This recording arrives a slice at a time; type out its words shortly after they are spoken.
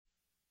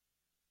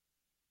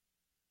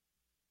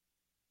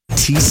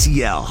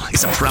TCL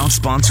is a proud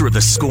sponsor of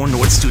the Score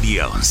North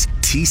Studios.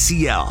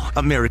 TCL,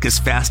 America's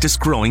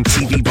fastest growing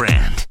TV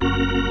brand.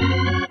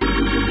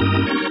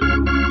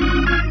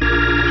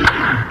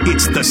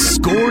 It's the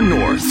Score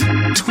North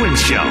Twin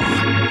Show.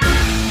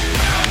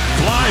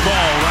 Fly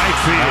ball right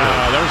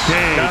field. There's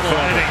Cade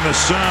finding the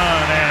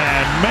sun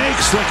and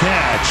makes the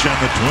catch, and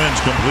the Twins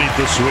complete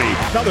the sweep.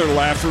 Another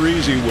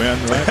laugh-or-easy win,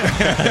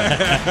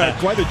 right?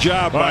 Quite a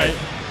job by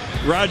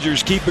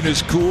Rogers keeping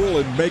his cool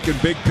and making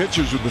big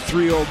pitches with the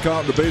 3-0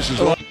 count and the bases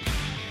loaded.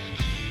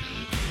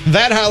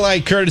 That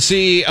highlight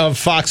courtesy of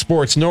Fox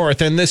Sports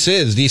North, and this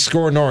is the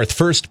Score North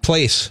first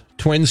place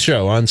Twins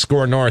show on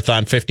Score North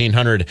on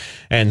 1500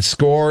 and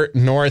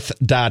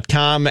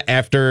ScoreNorth.com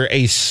after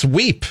a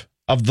sweep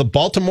of the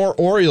Baltimore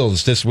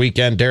Orioles this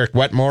weekend. Derek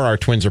Wetmore, our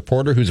Twins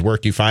reporter, whose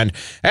work you find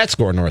at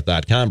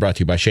ScoreNorth.com, brought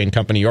to you by Shane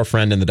Company, your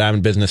friend in the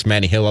diamond business,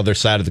 Manny Hill, other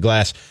side of the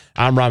glass.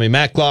 I'm Rami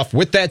Makloff.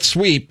 With that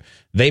sweep,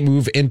 they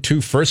move into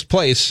first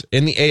place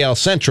in the AL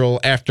Central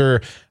after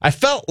I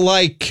felt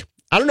like,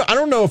 I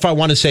don't know if I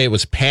want to say it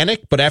was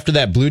panic, but after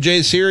that Blue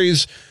Jays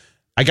series,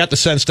 I got the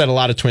sense that a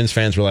lot of Twins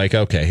fans were like,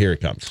 okay, here it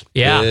comes.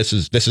 Yeah. This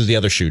is the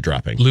other shoe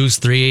dropping. Lose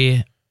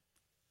 3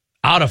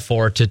 out of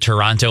 4 to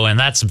Toronto, and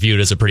that's viewed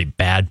as a pretty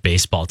bad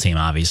baseball team,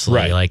 obviously.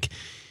 Right. Like,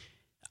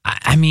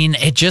 I mean,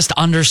 it just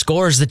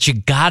underscores that you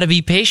got to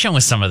be patient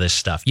with some of this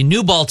stuff. You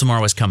knew Baltimore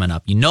was coming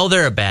up. You know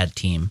they're a bad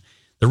team.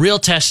 The real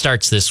test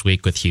starts this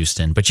week with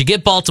Houston, but you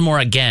get Baltimore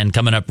again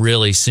coming up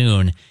really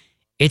soon.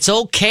 It's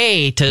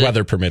okay to...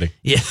 Weather permitting.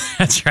 Yeah,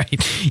 that's right.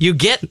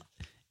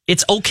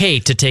 It's okay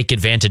to take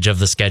advantage of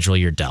the schedule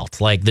you're dealt.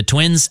 Like, the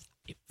Twins,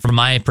 from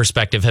my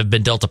perspective, have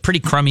been dealt a pretty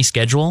crummy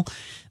schedule.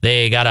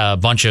 They got a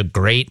bunch of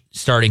great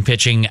starting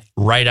pitching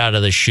right out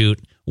of the chute.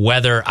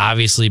 Weather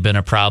obviously been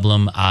a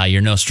problem.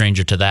 You're no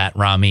stranger to that,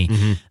 Rami.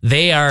 Mm-hmm.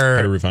 They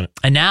are,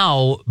 and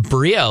now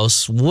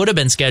Barrios would have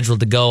been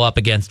scheduled to go up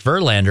against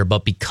Verlander,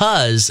 but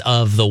because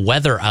of the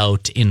weather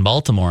out in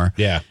Baltimore,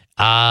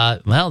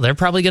 well, they're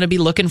probably going to be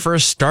looking for a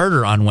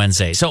starter on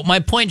Wednesday. So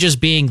my point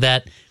just being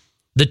that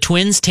the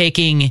Twins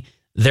taking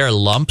their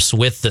lumps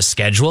with the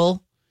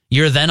schedule,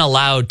 you're then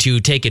allowed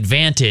to take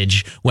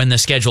advantage when the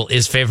schedule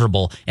is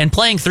favorable. And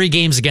playing 3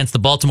 games against the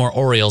Baltimore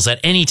Orioles at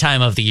any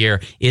time of the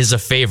year is a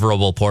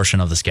favorable portion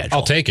of the schedule.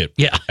 I'll take it.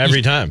 Yeah.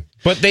 Every time.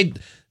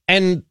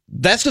 And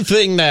that's the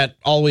thing that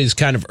always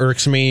kind of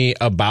irks me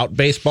about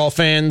baseball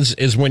fans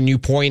is when you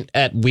point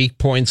at weak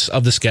points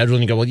of the schedule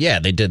and you go, well, yeah,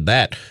 they did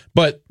that.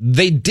 But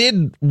they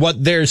did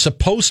what they're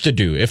supposed to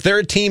do. If they're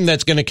a team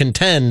that's going to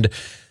contend,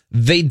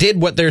 they did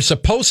what they're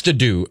supposed to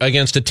do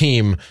against a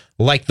team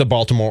like the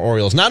Baltimore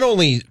Orioles. Not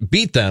only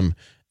beat them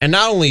and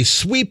not only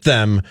sweep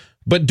them,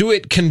 but do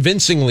it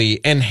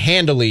convincingly and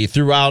handily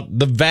throughout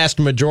the vast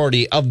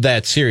majority of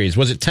that series.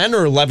 Was it 10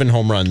 or 11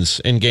 home runs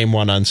in Game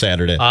 1 on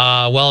Saturday?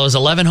 Well, it was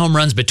 11 home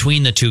runs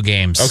between the 2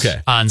 games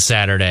on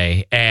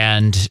Saturday.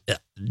 And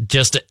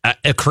just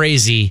a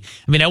crazy...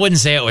 I mean, I wouldn't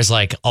say it was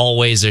like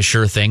always a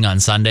sure thing on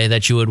Sunday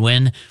that you would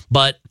win,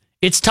 but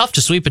it's tough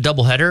to sweep a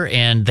doubleheader,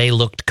 and they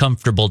looked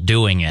comfortable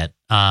doing it.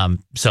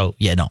 So,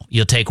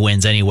 you'll take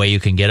wins any way you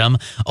can get them.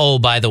 Oh,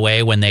 by the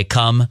way, when they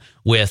come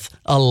with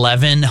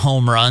 11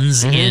 home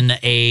runs in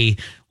a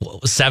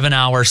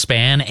 7-hour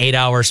span,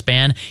 8-hour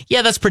span,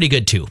 that's pretty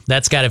good too.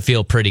 That's got to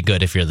feel pretty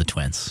good if you're the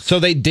Twins.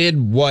 So they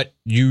did what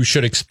you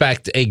should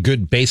expect a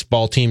good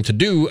baseball team to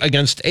do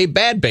against a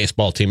bad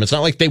baseball team. It's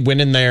not like they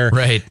went in there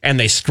and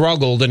they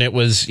struggled and it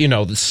was,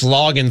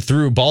 slogging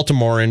through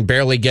Baltimore and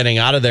barely getting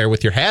out of there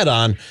with your hat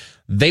on.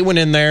 They went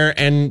in there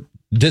and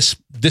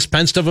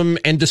dispensed of them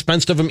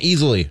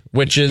easily,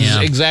 which is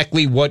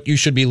exactly what you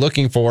should be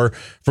looking for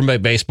from a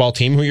baseball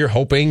team who you're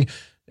hoping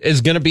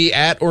is going to be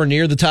at or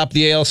near the top of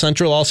the AL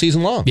Central all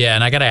season long. Yeah,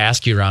 and I got to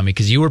ask you, Rami,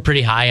 because you were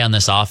pretty high on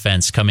this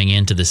offense coming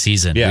into the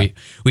season. Yeah.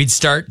 We'd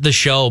start the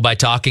show by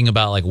talking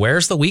about, like,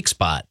 where's the weak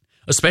spot?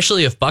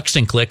 Especially if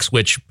Buxton clicks,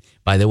 which,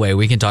 by the way,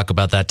 we can talk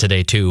about that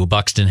today, too.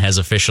 Buxton has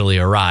officially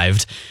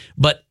arrived.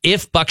 But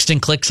if Buxton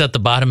clicks at the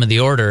bottom of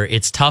the order,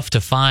 it's tough to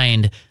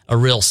find a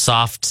real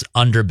soft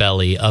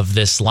underbelly of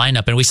this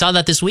lineup. And we saw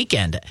that this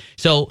weekend.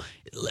 So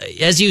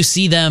as you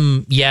see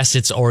them, yes,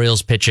 it's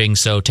Orioles pitching,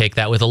 so take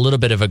that with a little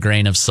bit of a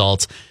grain of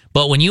salt.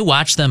 But when you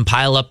watch them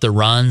pile up the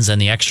runs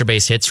and the extra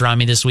base hits,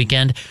 Rami, this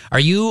weekend, are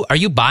you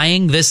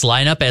buying this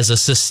lineup as a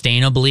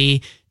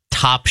sustainably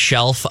top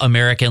shelf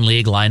American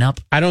League lineup?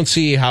 I don't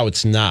see how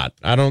it's not.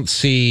 I don't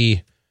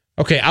see...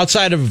 Okay,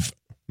 outside of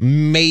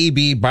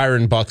maybe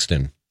Byron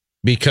Buxton,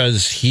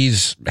 because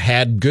he's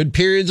had good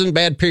periods and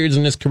bad periods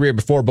in his career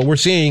before, but we're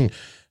seeing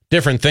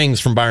different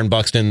things from Byron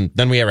Buxton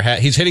than we ever had.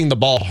 He's hitting the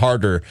ball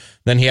harder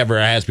than he ever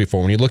has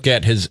before. When you look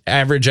at his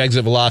average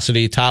exit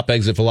velocity, top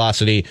exit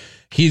velocity,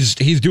 he's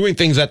doing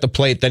things at the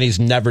plate that he's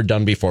never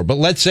done before. But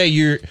let's say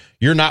you're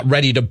not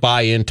ready to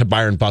buy into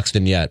Byron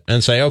Buxton yet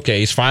and say, okay,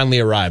 he's finally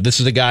arrived. This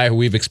is the guy who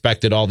we've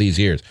expected all these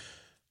years.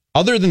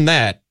 Other than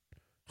that,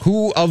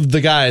 who of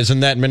the guys in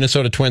that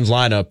Minnesota Twins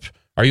lineup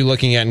are you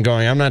looking at and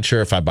going, I'm not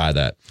sure if I buy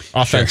that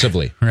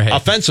offensively? Sure. Right.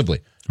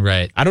 Offensively.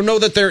 Right. I don't know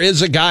that there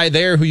is a guy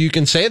there who you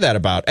can say that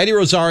about. Eddie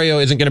Rosario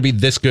isn't going to be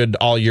this good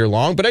all year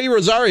long, but Eddie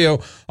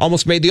Rosario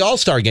almost made the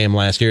All-Star game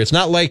last year. It's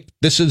not like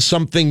this is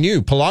something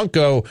new.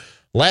 Polanco,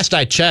 last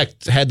I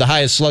checked, had the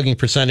highest slugging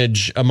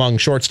percentage among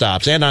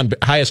shortstops and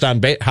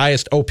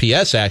highest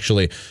OPS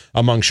actually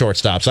among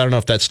shortstops. I don't know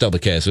if that's still the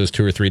case. It was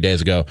 2 or 3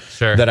 days ago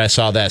that I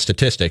saw that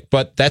statistic.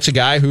 But that's a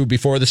guy who,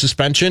 before the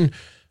suspension,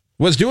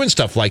 was doing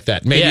stuff like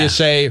that. Maybe you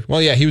say,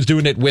 well, yeah, he was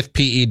doing it with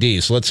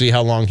PEDs. So let's see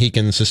how long he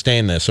can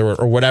sustain this, or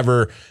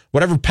whatever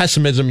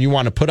pessimism you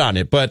want to put on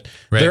it. But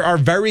there are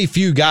very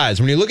few guys.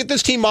 When you look at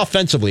this team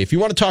offensively, if you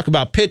want to talk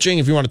about pitching,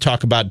 if you want to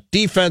talk about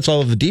defense,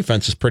 all of the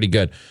defense is pretty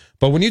good.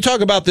 But when you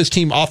talk about this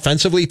team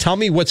offensively, tell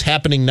me what's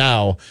happening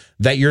now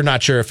that you're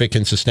not sure if it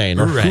can sustain,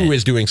 or who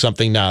is doing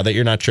something now that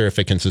you're not sure if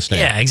it can sustain.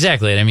 Yeah,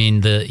 exactly. I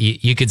mean,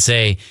 you could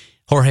say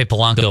Jorge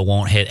Polanco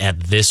won't hit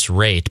at this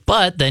rate,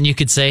 but then you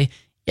could say,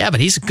 yeah,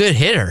 but he's a good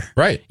hitter.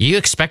 Right. You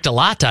expect a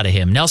lot out of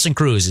him. Nelson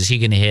Cruz, is he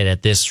going to hit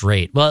at this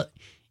rate? Well,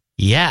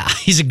 yeah,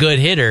 he's a good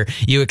hitter.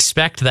 You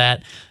expect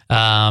that,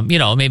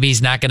 maybe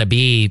he's not going to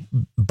be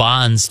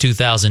Bonds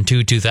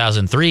 2002,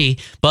 2003,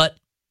 but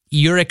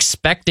you're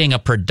expecting a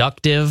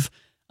productive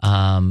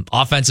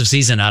offensive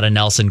season out of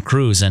Nelson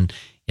Cruz, and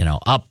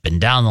up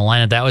and down the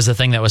lineup. That was the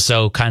thing that was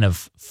so kind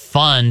of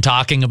fun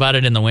talking about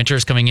it in the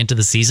winters coming into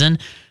the season.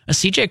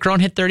 CJ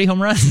Cron hit 30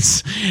 home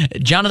runs.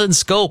 Jonathan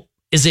Schoop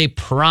is a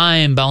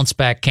prime bounce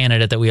back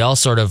candidate that we all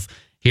sort of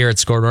here at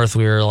Score North,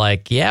 we were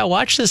like, yeah,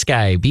 watch this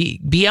guy.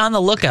 Be on the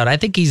lookout. I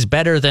think he's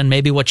better than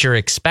maybe what you're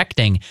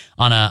expecting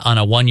on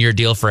a 1-year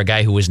deal for a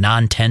guy who was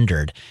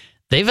non-tendered.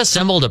 They've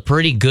assembled a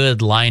pretty good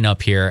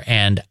lineup here.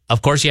 And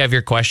of course, you have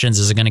your questions.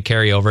 Is it going to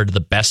carry over to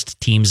the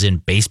best teams in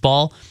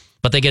baseball?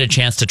 But they get a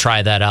chance to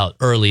try that out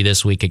early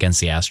this week against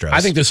the Astros.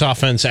 I think this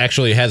offense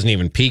actually hasn't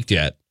even peaked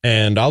yet.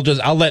 And I'll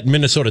let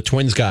Minnesota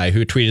Twins guy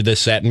who tweeted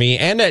this at me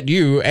and at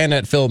you and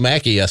at Phil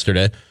Mackey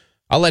yesterday,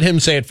 I'll let him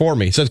say it for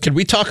me. He says, could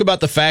we talk about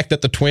the fact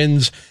that the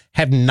Twins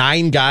have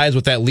 9 guys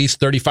with at least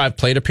 35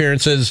 plate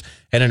appearances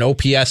and an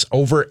OPS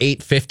over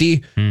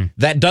 850?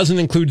 That doesn't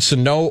include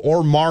Sano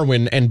or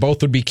Marwin, and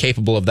both would be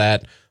capable of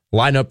that.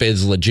 Lineup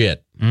is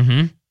legit.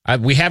 Mm-hmm.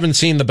 We haven't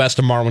seen the best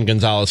of Marwin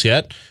Gonzalez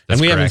yet, and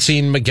we haven't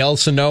seen Miguel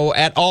Sano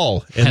at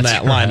all in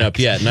that lineup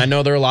yet. And I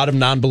know there are a lot of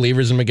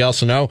non-believers in Miguel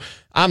Sano.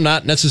 I'm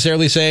not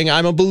necessarily saying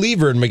I'm a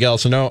believer in Miguel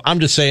Sano. I'm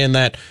just saying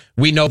that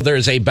we know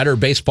there's a better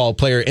baseball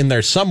player in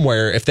there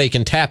somewhere if they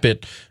can tap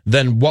it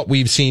than what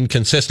we've seen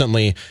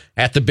consistently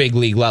at the big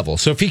league level.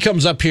 So if he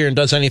comes up here and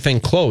does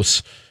anything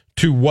close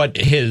to what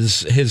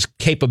his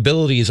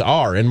capabilities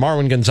are, and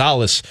Marwin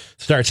Gonzalez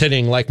starts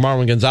hitting like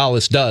Marwin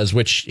Gonzalez does,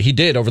 which he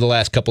did over the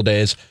last couple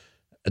days,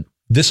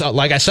 this,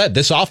 like I said,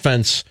 this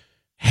offense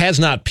has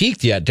not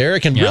peaked yet,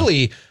 Derek. And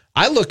really,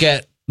 I look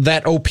at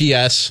that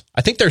OPS.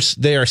 I think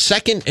they are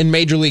second in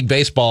Major League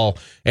Baseball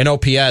in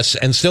OPS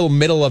and still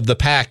middle of the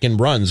pack in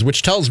runs,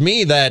 which tells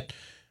me that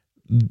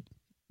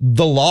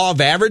the law of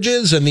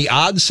averages and the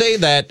odds say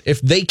that if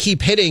they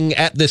keep hitting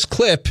at this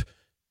clip,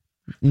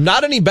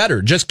 not any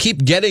better, just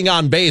keep getting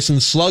on base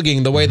and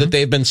slugging the way that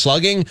they've been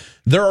slugging,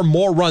 there are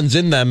more runs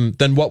in them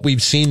than what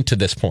we've seen to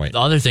this point. The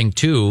other thing,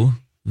 too,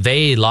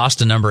 they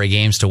lost a number of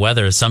games to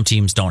weather. Some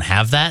teams don't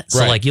have that.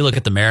 So, like, you look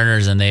at the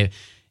Mariners and they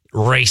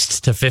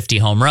raced to 50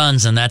 home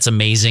runs, and that's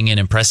amazing and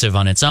impressive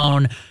on its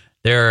own.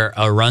 They're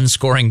a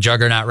run-scoring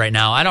juggernaut right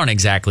now. I don't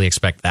exactly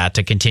expect that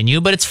to continue,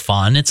 but it's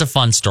fun. It's a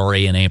fun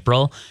story in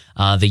April.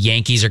 The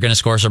Yankees are going to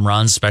score some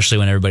runs, especially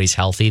when everybody's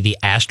healthy. The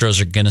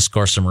Astros are going to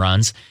score some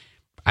runs.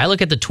 I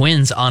look at the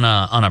Twins on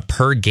a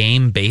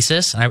per-game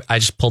basis. I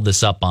just pulled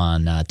this up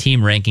on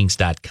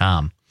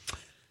teamrankings.com.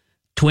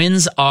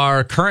 Twins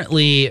are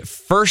currently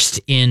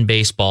first in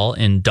baseball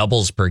in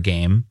doubles per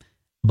game,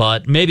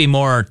 but maybe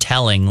more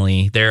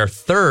tellingly, they're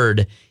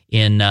third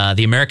in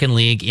the American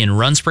League in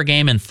runs per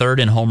game and third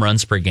in home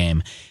runs per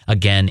game,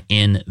 again,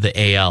 in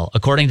the AL,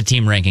 according to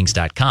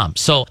teamrankings.com.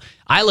 So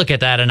I look at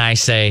that and I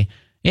say,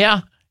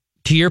 yeah,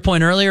 to your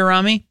point earlier,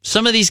 Rami,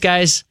 some of these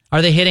guys,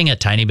 are they hitting a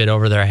tiny bit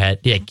over their head?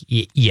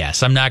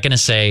 Yes. I'm not going to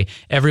say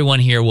everyone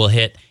here will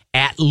hit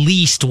at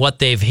least what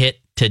they've hit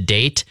to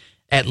date,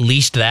 at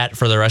least that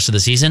for the rest of the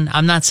season.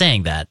 I'm not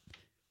saying that.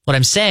 What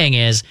I'm saying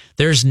is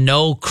there's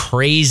no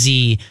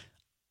crazy,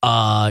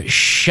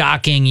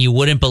 shocking, you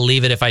wouldn't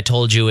believe it if I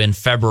told you in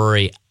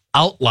February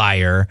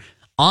outlier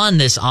on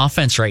this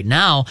offense right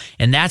now.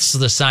 And that's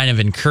the sign of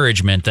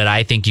encouragement that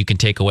I think you can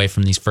take away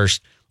from these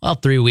first,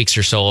 3 weeks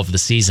or so of the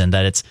season,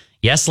 that it's,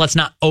 yes, let's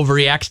not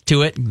overreact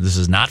to it. This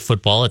is not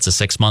football. It's a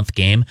 6-month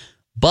game,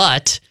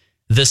 but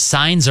the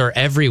signs are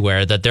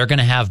everywhere that they're going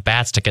to have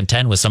bats to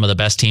contend with some of the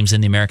best teams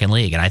in the American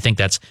League. And I think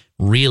that's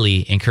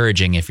really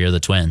encouraging if you're the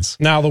Twins.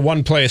 Now, the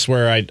one place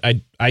where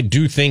I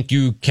do think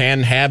you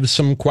can have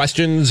some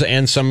questions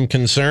and some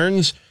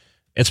concerns,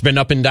 it's been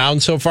up and down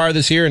so far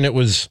this year, and it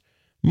was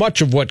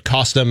much of what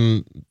cost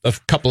them a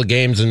couple of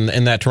games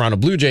in that Toronto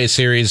Blue Jays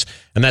series,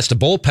 and that's the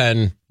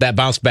bullpen that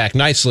bounced back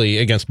nicely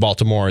against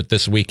Baltimore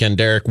this weekend.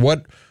 Derek,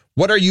 what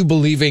What are you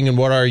believing and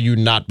what are you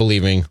not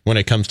believing when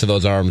it comes to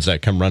those arms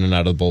that come running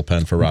out of the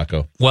bullpen for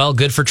Rocco? Well,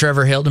 good for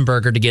Trevor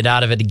Hildenberger to get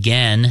out of it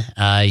again.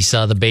 He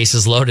saw the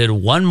bases loaded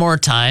one more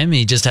time.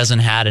 He just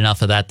hasn't had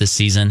enough of that this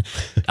season.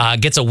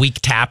 Gets a weak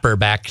tapper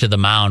back to the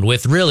mound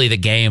with really the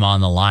game on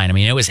the line. I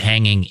mean, it was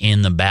hanging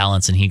in the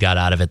balance, and he got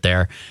out of it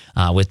there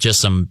with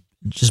just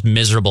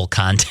miserable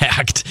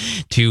contact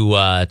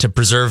to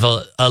preserve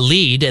a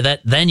lead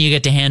that then you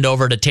get to hand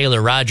over to Taylor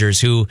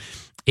Rogers, who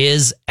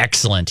is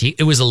excellent.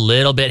 It was a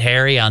little bit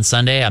hairy on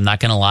Sunday, I'm not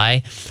going to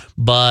lie,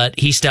 but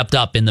he stepped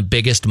up in the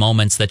biggest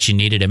moments that you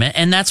needed him.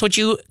 And that's what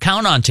you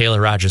count on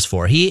Taylor Rogers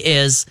for. He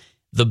is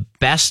the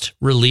best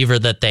reliever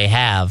that they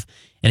have.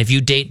 And if you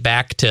date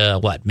back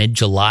to,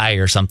 mid-July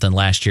or something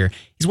last year,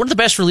 he's one of the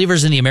best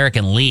relievers in the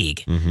American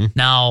League. Mm-hmm.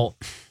 Now,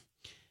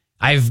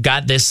 I've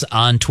got this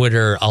on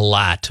Twitter a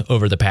lot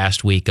over the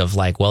past week of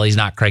he's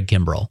not Craig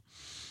Kimbrell.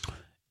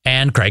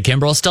 And Craig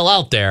Kimbrell's still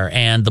out there,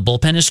 and the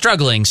bullpen is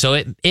struggling, so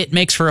it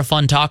makes for a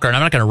fun talker, and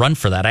I'm not going to run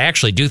for that. I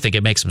actually do think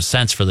it makes some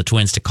sense for the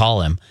Twins to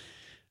call him.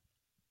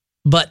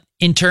 But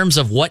in terms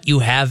of what you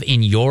have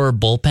in your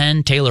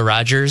bullpen, Taylor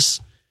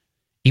Rogers,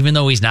 even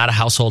though he's not a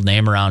household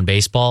name around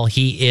baseball,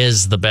 he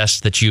is the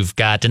best that you've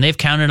got, and they've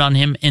counted on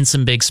him in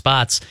some big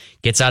spots.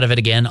 Gets out of it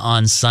again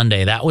on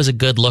Sunday. That was a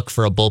good look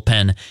for a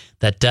bullpen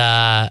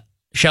that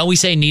shall we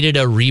say, needed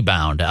a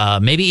rebound,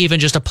 maybe even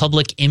just a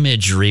public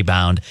image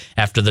rebound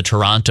after the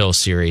Toronto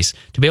series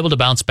to be able to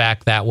bounce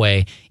back that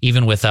way,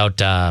 even without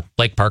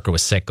Blake Parker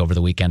was sick over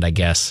the weekend, I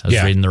guess. I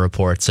was reading the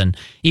reports. And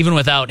even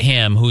without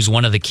him, who's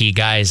one of the key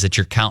guys that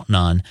you're counting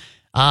on,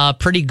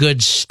 pretty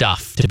good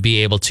stuff to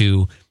be able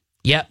to,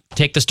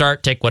 take the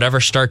start, take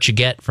whatever start you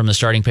get from the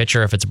starting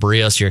pitcher. If it's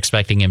Barrios, you're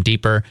expecting him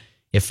deeper.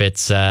 If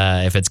it's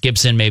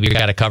Gibson, maybe you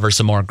got to cover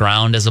some more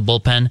ground as a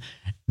bullpen.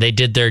 They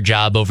did their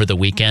job over the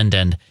weekend,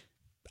 and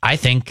I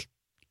think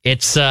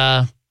it's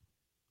I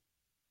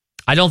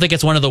don't think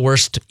it's one of the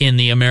worst in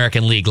the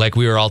American League like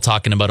we were all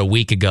talking about a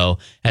week ago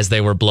as they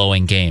were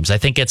blowing games. I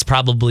think it's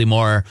probably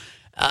more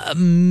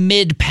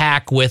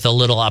mid-pack with a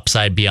little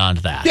upside beyond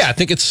that. Yeah, I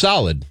think it's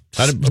solid.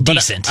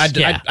 Decent.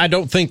 I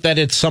don't think that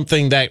it's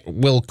something that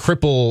will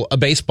cripple a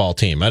baseball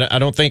team. I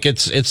don't think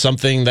it's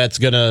something that's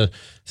going to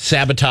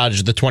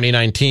sabotage the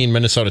 2019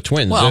 Minnesota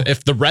Twins. Well,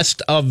 if the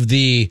rest of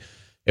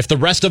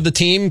the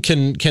team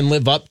can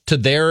live up to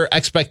their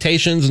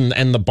expectations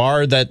and the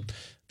bar that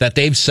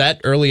they've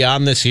set early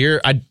on this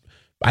year, I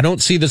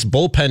don't see this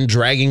bullpen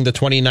dragging the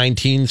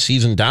 2019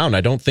 season down.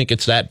 I don't think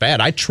it's that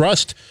bad. I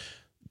trust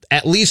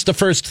at least the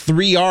first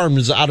three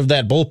arms out of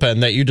that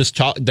bullpen that you just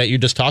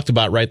talked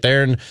about right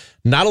there. And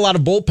not a lot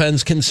of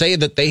bullpens can say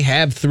that they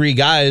have three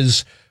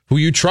guys who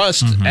you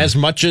trust as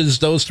much as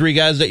those three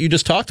guys that you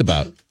just talked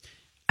about.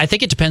 I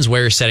think it depends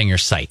where you're setting your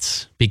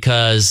sights,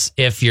 because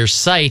if your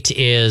sight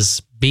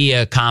is be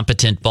a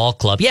competent ball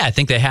club, I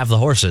think they have the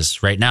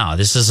horses right now.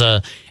 This is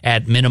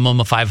at minimum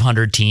a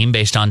 500 team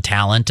based on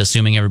talent,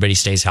 assuming everybody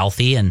stays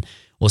healthy, and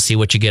we'll see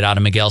what you get out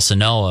of Miguel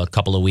Sano a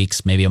couple of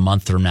weeks, maybe a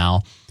month from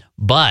now.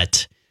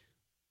 But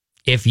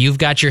if you've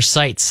got your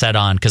sights set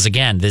on, because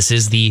again, this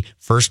is the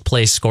first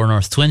place Score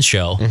North Twins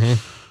show.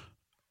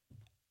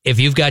 If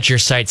you've got your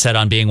sights set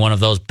on being one of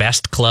those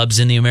best clubs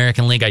in the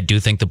American League, I do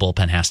think the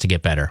bullpen has to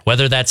get better.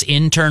 Whether that's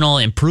internal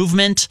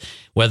improvement,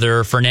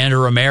 whether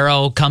Fernando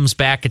Romero comes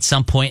back at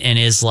some point and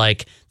is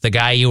like the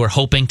guy you were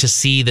hoping to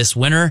see this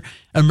winter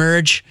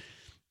emerge,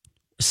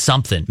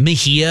 something.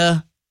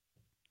 Mejia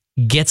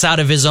gets out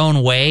of his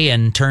own way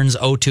and turns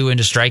 0-2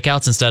 into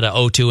strikeouts instead of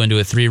 0-2 into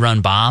a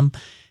 3-run bomb.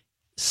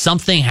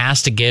 Something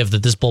has to give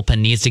that this bullpen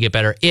needs to get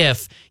better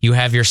if you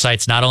have your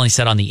sights not only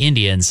set on the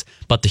Indians,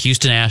 but the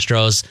Houston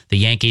Astros, the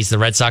Yankees, the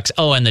Red Sox,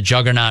 and the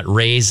juggernaut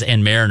Rays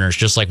and Mariners,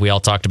 just like we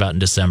all talked about in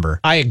December.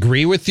 I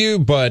agree with you,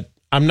 but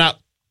I'm not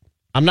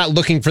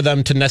looking for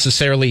them to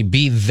necessarily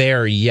be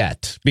there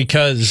yet,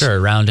 because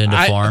round into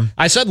form.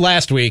 I said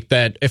last week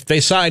that if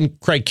they sign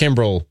Craig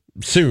Kimbrell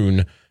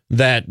soon,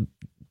 that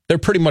they're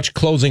pretty much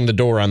closing the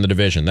door on the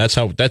division. That's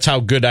how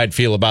good I'd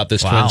feel about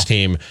this Twins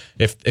team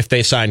if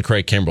they sign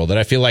Craig Kimbrell. That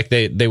I feel like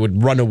they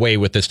would run away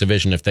with this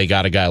division if they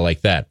got a guy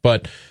like that.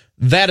 But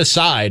that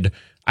aside,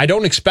 I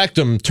don't expect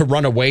them to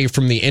run away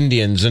from the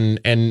Indians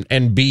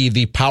and be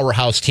the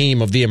powerhouse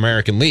team of the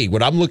American League.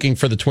 What I'm looking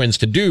for the Twins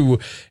to do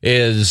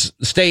is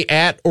stay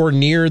at or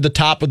near the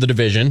top of the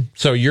division.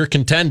 So you're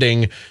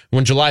contending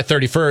when July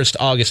 31st,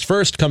 August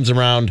 1st comes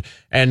around,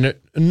 and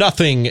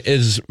nothing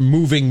is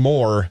moving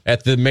more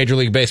at the Major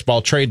League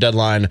Baseball trade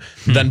deadline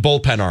than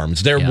bullpen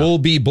arms. There will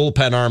be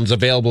bullpen arms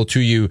available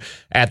to you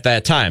at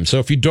that time. So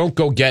if you don't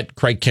go get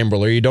Craig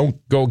Kimbrell or you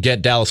don't go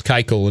get Dallas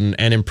Keuchel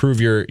and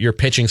improve your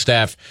pitching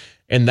staff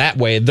in that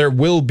way, there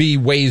will be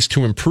ways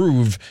to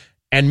improve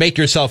and make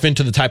yourself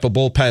into the type of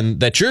bullpen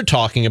that you're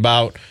talking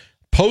about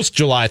post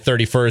July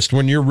 31st,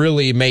 when you're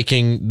really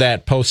making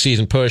that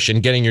postseason push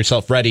and getting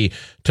yourself ready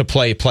to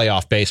play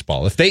playoff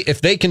baseball. If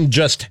they can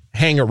just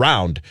hang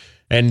around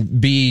and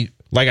be,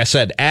 like I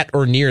said, at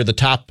or near the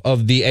top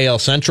of the AL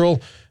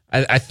Central,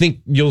 I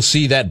think you'll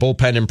see that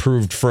bullpen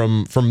improved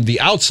from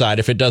the outside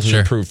if it doesn't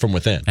improve from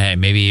within. Hey,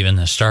 maybe even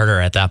the starter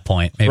at that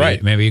point.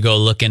 Maybe you go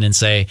look in and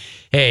say,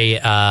 hey,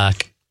 I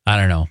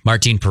don't know,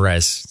 Martin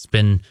Perez, it's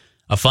been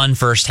a fun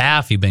first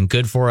half. You've been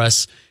good for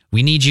us.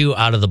 We need you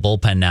out of the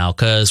bullpen now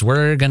because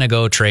we're going to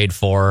go trade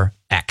for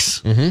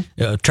X.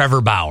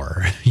 Trevor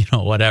Bauer,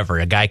 whatever.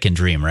 A guy can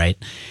dream, right?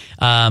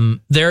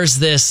 There's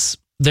this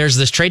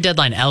trade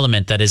deadline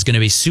element that is going to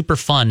be super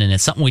fun, and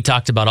it's something we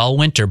talked about all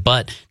winter,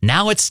 but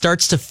now it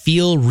starts to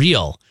feel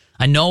real.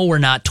 I know we're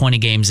not 20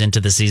 games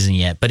into the season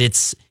yet, but it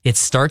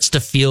starts to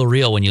feel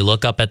real when you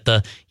look up at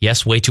the,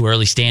 way too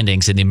early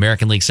standings in the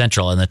American League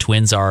Central, and the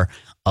Twins are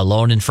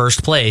alone in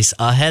first place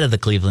ahead of the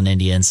Cleveland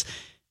Indians.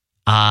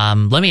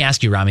 Let me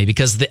ask you, Rami,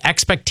 because the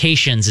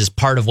expectations is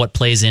part of what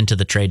plays into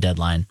the trade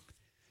deadline.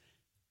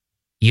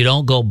 You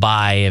don't go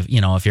buy,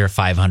 if you're a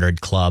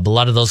 500 club. A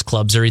lot of those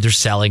clubs are either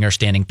selling or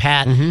standing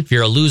pat. If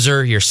you're a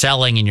loser, you're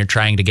selling and you're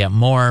trying to get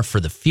more for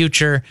the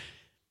future.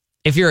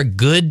 If you're a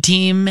good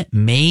team,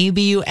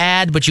 maybe you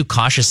add, but you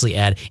cautiously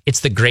add. It's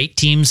the great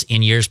teams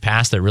in years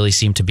past that really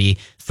seem to be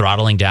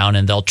throttling down,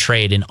 and they'll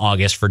trade in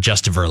August for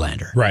Justin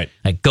Verlander. Right.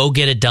 Like, go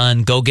get it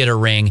done. Go get a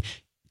ring.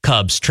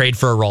 Cubs, trade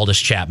for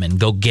Aroldis Chapman.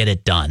 Go get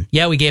it done.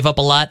 Yeah, we gave up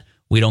a lot.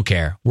 We don't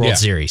care. World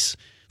Series.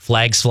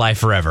 Flags fly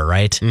forever,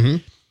 right?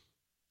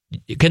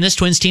 Can this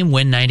Twins team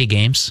win 90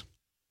 games?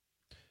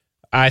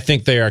 I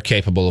think they are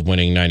capable of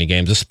winning 90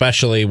 games,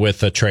 especially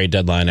with a trade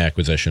deadline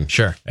acquisition.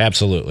 Sure.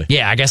 Absolutely.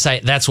 Yeah, I guess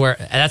that's where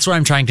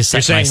I'm trying to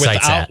set my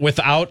sights at.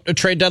 Without a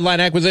trade deadline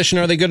acquisition,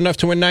 are they good enough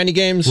to win 90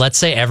 games? Let's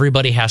say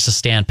everybody has to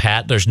stand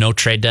pat. There's no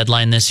trade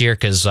deadline this year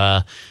because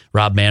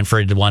Rob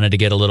Manfred wanted to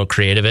get a little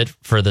creative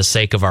for the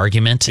sake of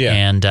argument. Yeah.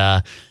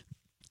 And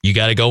you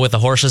got to go with the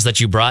horses that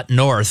you brought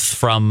north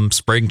from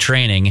spring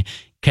training.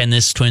 Can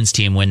this Twins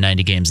team win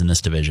 90 games in this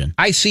division?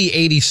 I see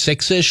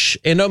 86-ish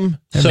in them.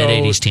 A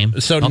mid-80s team.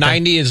 So okay.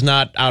 90 is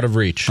not out of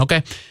reach.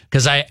 Okay.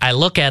 Because I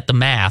look at the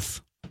math,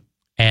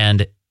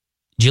 and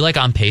do you like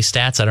on-pace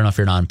stats? I don't know if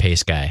you're an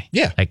on-pace guy.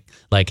 Yeah.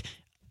 Like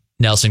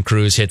Nelson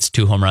Cruz hits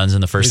 2 home runs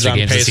in the first 2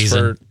 games of the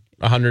season. For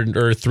 100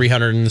 or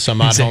 300 and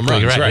some odd home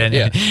runs. Right.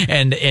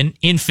 And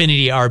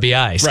infinity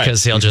RBIs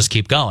because he'll just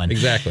keep going.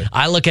 Exactly.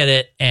 I look at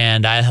it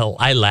and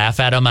I laugh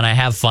at him and I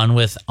have fun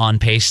with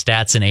on-pace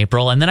stats in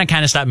April. And then I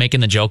kind of stop making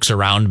the jokes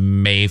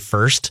around May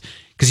 1st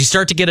because you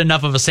start to get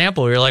enough of a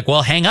sample where you're like,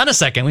 well, hang on a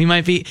second. We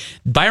might be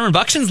Byron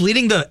Buxton's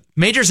leading the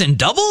majors in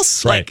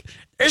doubles? Right. Like,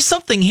 there's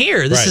something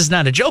here. This is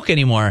not a joke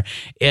anymore.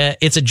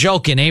 It's a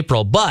joke in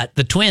April. But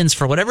the Twins,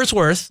 for whatever it's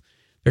worth,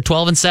 they're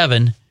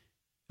 12-7.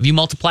 If you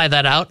multiply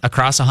that out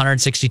across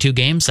 162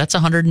 games, that's a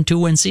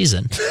 102-win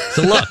season.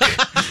 So look,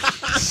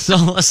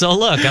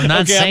 I'm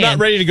not saying I'm not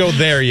ready to go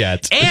there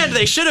yet. And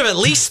they should have at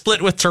least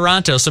split with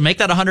Toronto. So make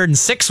that a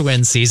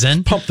 106-win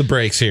season. Pump the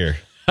brakes here.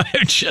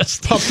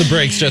 Pump the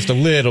brakes just a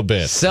little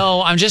bit.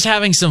 So I'm just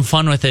having some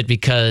fun with it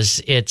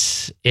because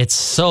it's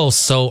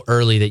so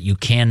early that you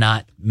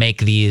cannot make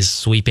these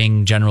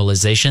sweeping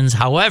generalizations.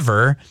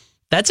 However,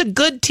 that's a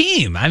good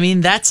team. I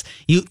mean, that's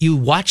you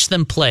watch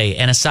them play,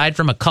 and aside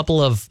from a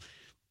couple of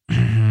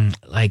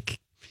like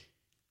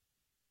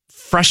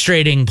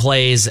frustrating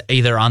plays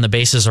either on the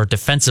bases or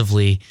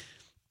defensively,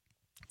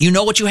 you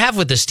know what you have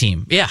with this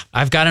team. Yeah,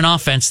 I've got an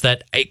offense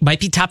that might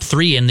be top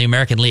 3 in the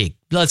American League.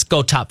 Let's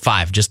go top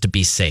 5 just to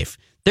be safe.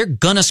 They're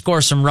going to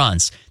score some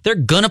runs. They're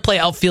going to play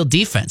outfield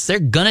defense. They're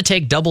going to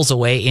take doubles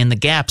away in the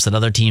gaps that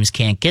other teams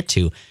can't get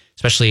to,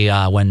 especially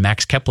when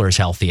Max Kepler is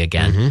healthy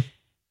again.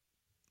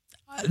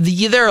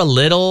 They're a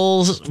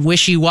little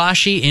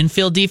wishy-washy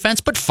infield defense,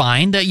 but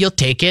fine. You'll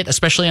take it,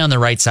 especially on the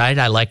right side.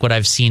 I like what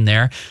I've seen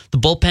there. The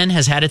bullpen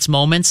has had its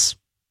moments,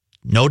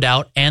 no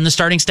doubt, and the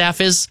starting staff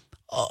is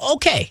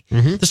okay.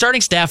 The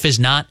starting staff is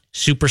not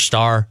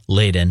superstar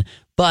laden,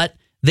 but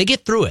they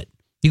get through it.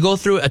 You go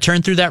through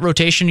turn through that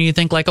rotation and you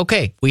think like,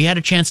 okay, we had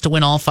a chance to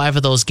win all 5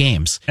 of those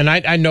games. And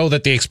I know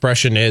that the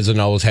expression is and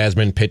always has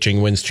been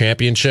pitching wins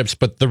championships,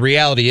 but the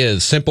reality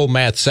is simple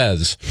math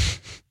says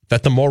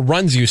that the more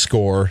runs you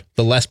score,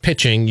 the less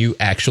pitching you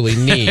actually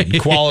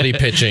need. Quality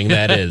pitching,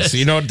 that is.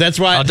 That's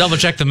why I'll double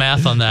check the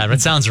math on that.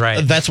 It sounds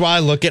right. That's why I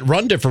look at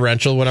run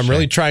differential when I'm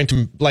really trying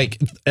to, like,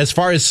 as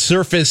far as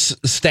surface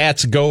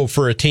stats go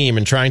for a team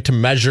and trying to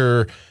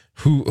measure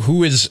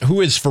who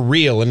is for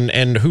real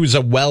and who's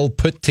a well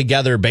put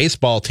together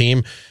baseball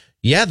team.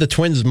 Yeah, the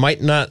Twins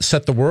might not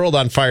set the world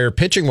on fire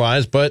pitching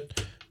wise,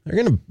 but they're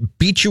going to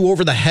beat you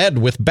over the head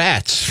with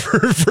bats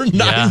for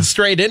 9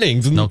 straight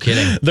innings. No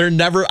kidding. They're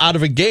never out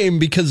of a game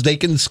because they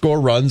can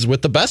score runs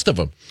with the best of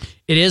them.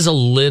 It is a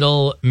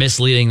little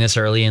misleading this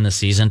early in the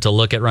season to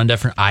look at run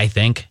differential, I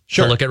think.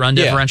 Sure. To look at run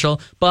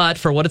differential. But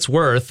for what it's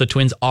worth, the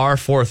Twins are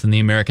 4th in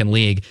the American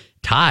League,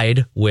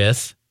 tied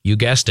with, you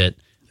guessed it,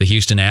 the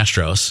Houston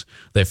Astros,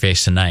 they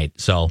face tonight.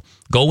 So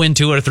go win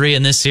 2 or 3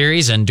 in this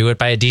series and do it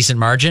by a decent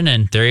margin,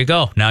 and there you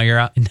go. Now you're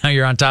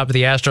on top of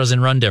the Astros in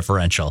run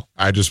differential.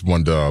 I just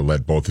wanted to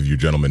let both of you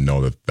gentlemen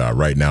know that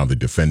right now the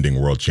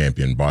defending world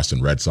champion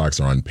Boston Red Sox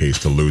are on pace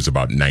to lose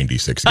about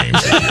 96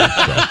 games this year. So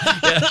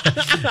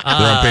they're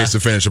on pace to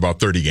finish about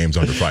 30 games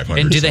under 500.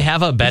 And do they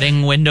have a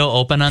betting window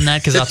open on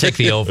that? Because I'll take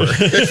the over.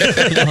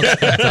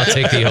 I'll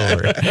take the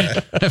over.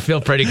 I feel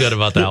pretty good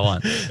about that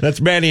one. That's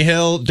Manny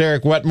Hill,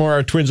 Derek Wetmore,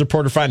 our Twins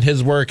reporter. Find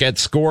his work at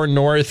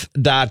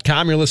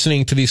scorenorth.com. You're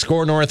listening to the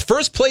Score North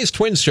First Place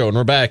Twins Show, and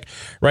we're back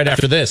right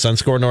after this on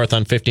Score North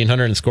on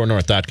 1500 and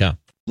scorenorth.com.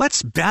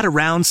 Let's bat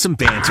around some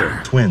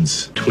banter.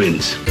 Twins.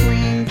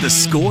 The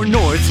Score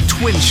North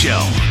Twin Show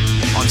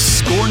on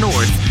Score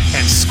North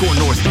and Score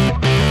North.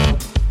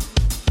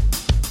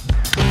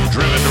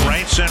 Driven to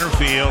right center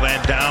field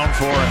and down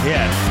for a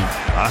hit.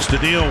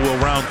 Astudillo will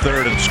round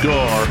third and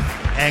score,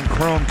 and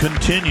Cron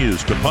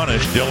continues to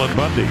punish Dylan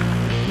Bundy.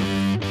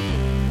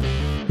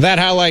 That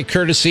highlight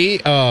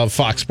courtesy of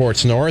Fox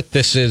Sports North.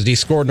 This is the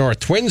Score North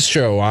Twins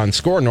Show on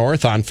Score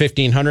North on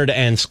 1500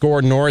 and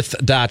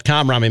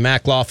scorenorth.com. Rami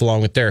Makloff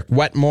along with Derek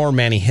Wetmore,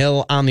 Manny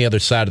Hill on the other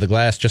side of the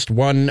glass. Just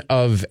one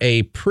of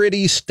a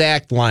pretty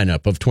stacked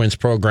lineup of Twins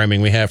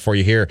programming we have for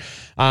you here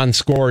on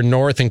Score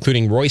North,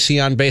 including Royce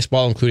on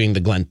baseball, including the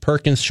Glenn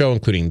Perkins Show,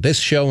 including this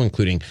show,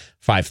 including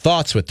Five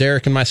Thoughts with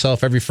Derek and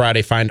myself every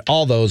Friday. Find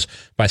all those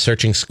by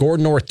searching Score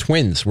North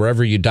Twins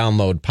wherever you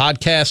download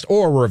podcasts,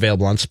 or we're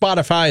available on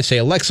Spotify. Say,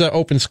 Alexa,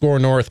 open Score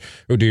North,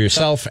 or do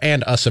yourself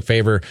and us a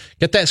favor.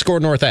 Get that Score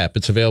North app.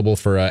 It's available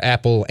for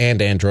Apple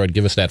and Android.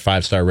 Give us that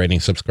 5-star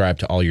rating. Subscribe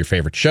to all your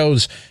favorite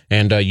shows,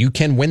 and you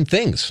can win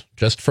things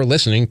just for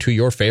listening to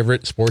your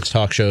favorite sports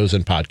talk shows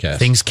and podcasts.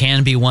 Things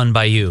can be won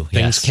by you.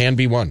 Things can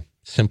be won.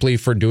 Simply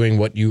for doing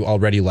what you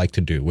already like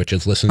to do, which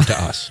is listen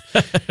to us.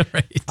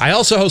 Right. I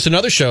also host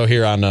another show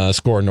here on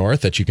Score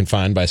North that you can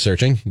find by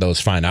searching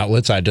those fine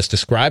outlets I just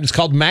described. It's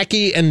called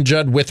Mackey and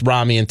Judd with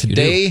Rami. And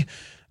today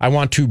I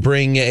want to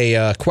bring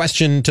a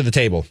question to the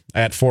table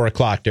at 4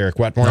 o'clock, Derek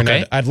Wetmore.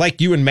 Okay. And I'd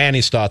like you and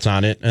Manny's thoughts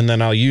on it, and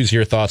then I'll use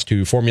your thoughts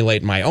to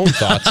formulate my own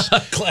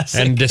thoughts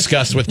and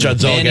discuss with Judd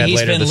Zulgad later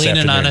this afternoon. He's been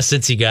leaning on us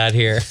since he got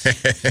here.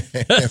 Since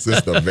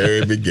the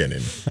very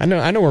beginning. I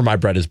know where my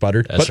bread is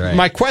buttered. That's but right.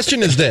 My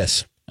question is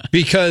this,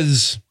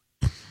 because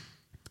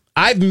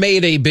I've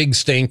made a big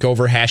stink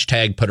over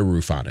hashtag put a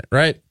roof on it,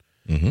 right?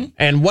 Mm-hmm.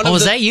 And one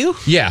was that you?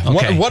 Yeah.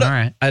 Okay. All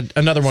right.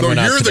 Another one So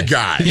went out you're today. the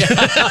guy.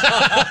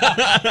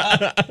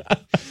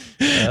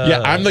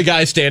 Yeah, I'm the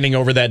guy standing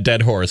over that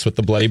dead horse with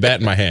the bloody bat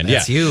in my hand.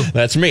 That's you.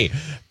 That's me.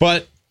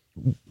 But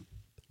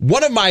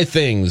one of my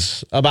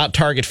things about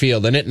Target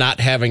Field and it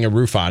not having a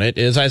roof on it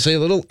is I say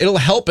it'll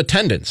help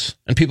attendance.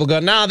 And people go,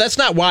 nah, that's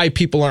not why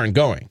people aren't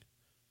going.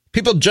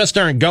 People just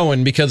aren't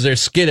going because they're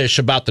skittish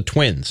about the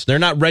Twins. They're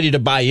not ready to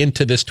buy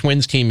into this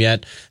Twins team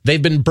yet.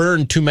 They've been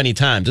burned too many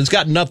times. It's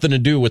got nothing to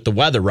do with the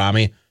weather,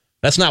 Rami.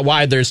 That's not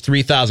why there's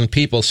 3,000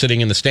 people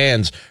sitting in the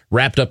stands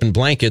wrapped up in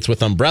blankets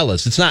with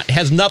umbrellas. It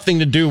has nothing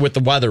to do with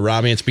the weather,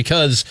 Rami. It's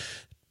because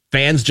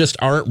fans just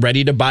aren't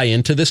ready to buy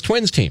into this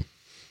Twins team.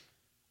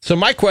 So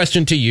my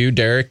question to you,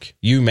 Derek,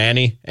 you,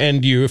 Manny,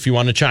 and you, if you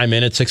want to chime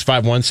in at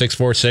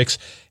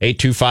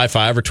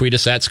 651-646-8255 or tweet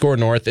us at Score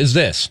North, is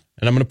this.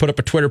 And I'm going to put up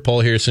a Twitter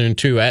poll here soon,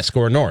 too, at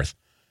Score North.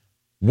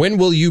 When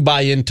will you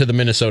buy into the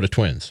Minnesota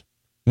Twins?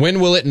 When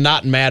will it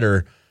not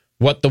matter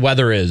what the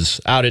weather is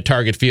out at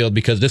Target Field,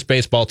 because this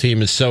baseball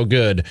team is so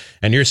good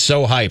and you're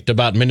so hyped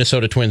about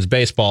Minnesota Twins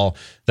baseball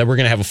that we're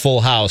going to have a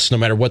full house no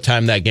matter what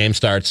time that game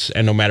starts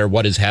and no matter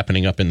what is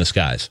happening up in the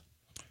skies?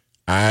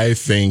 I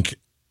think,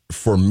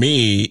 for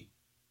me,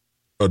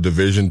 a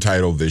division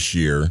title this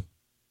year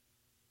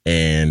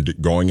and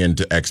going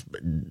into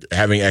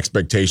having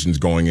expectations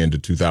going into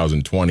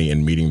 2020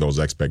 and meeting those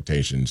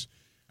expectations,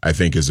 I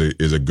think is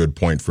a good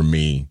point for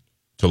me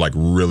to like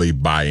really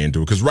buy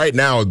into it. Because right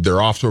now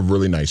they're off to a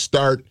really nice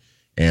start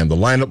and the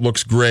lineup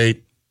looks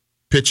great.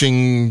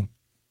 Pitching,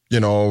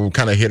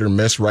 kind of hit or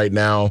miss right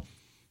now.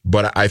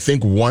 But I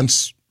think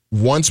once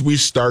we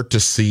start to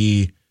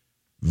see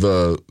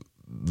the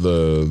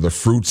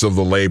fruits of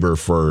the labor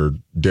for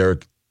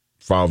Derek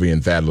Falvey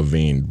and Thad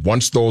Levine,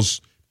 once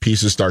those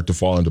pieces start to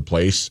fall into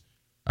place,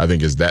 I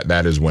think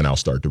that is when I'll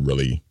start to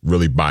really,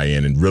 really buy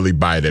in and really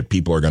buy that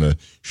people are going to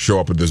show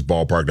up at this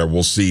ballpark, that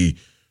we'll see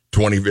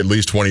at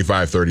least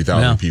 25,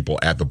 30,000 people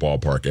at the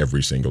ballpark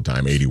every single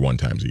time, 81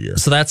 times a year.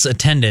 So that's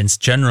attendance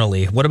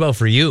generally. What about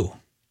for you?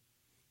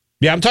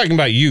 Yeah, I'm talking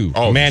about you,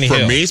 Manny for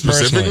Hill, me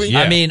specifically?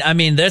 Yeah. I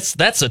mean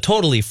that's a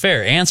totally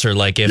fair answer.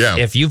 Like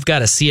if you've got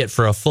to see it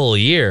for a full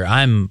year,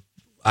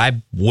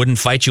 I wouldn't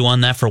fight you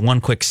on that for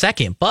one quick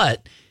second,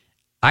 but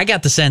I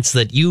got the sense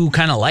that you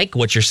kind of like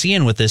what you're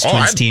seeing with this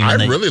Twins team. I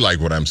really like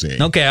what I'm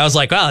seeing. Okay, I was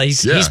like, wow,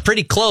 he's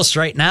pretty close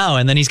right now,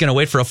 and then he's going to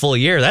wait for a full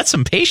year. That's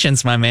some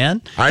patience, my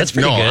man. That's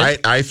pretty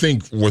good. I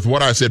think with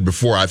what I said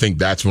before, I think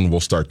that's when we'll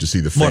start to see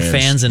the fans, more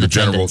fans in the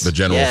general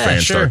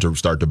fans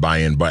start to buy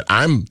in. But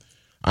I'm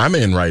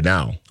in right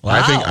now.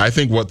 Wow. I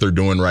think what they're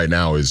doing right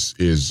now is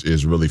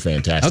really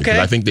fantastic. Okay.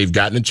 I think they've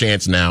gotten a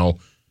chance now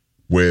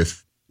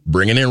with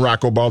bringing in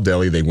Rocco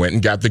Baldelli, they went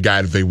and got the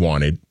guy that they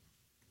wanted,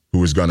 who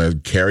was going to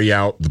carry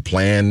out the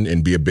plan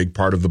and be a big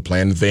part of the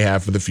plan that they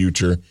have for the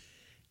future.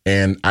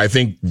 And I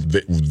think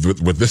that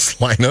with this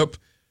lineup,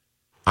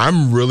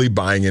 I'm really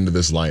buying into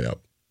this lineup.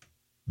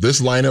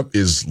 This lineup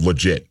is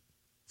legit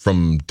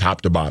from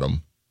top to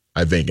bottom,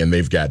 I think. And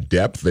they've got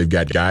depth. They've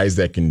got guys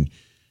that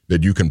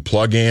you can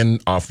plug in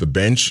off the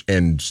bench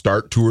and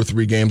start 2 or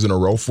 3 games in a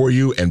row for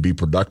you and be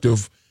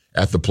productive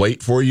at the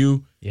plate for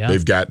you. Yeah.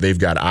 They've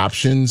got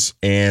options,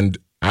 and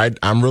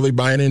I'm really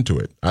buying into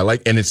it.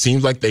 And it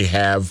seems like they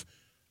have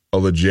a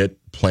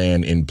legit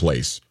plan in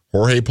place.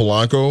 Jorge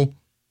Polanco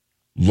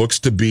looks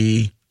to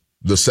be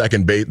the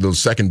second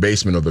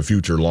baseman of the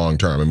future long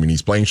term. I mean,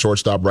 he's playing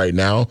shortstop right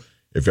now.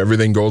 If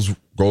everything goes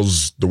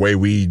the way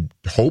we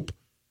hope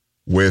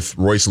with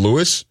Royce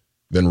Lewis,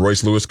 then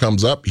Royce Lewis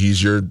comes up.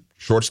 He's your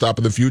shortstop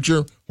of the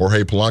future.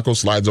 Jorge Polanco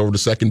slides over to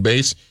second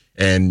base,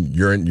 and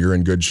you're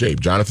in good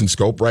shape. Jonathan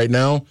Scope right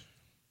now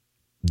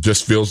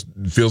just feels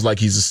like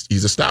he's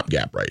a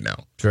stopgap right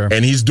now. Sure.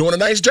 And he's doing a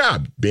nice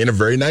job, being a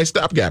very nice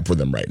stopgap for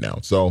them right now.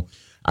 So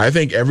I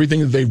think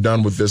everything that they've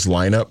done with this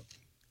lineup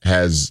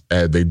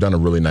they've done a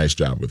really nice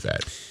job with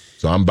that.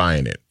 So I'm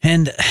buying it.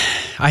 And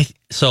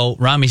so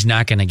Rami's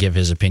not going to give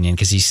his opinion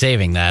because he's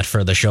saving that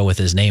for the show with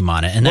his name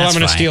on it. And I'm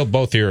going to steal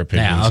both your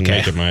opinions and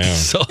make it my own.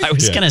 So I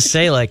was going to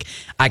say, like,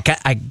 I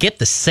get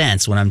the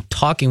sense when I'm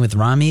talking with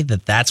Rami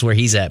that that's where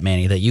he's at,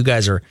 Manny, that you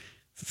guys are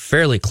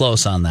fairly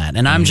close on that.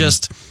 And I'm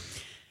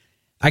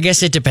I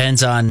guess it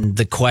depends on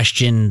the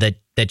question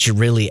that you're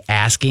really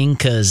asking,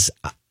 because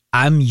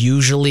I'm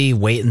usually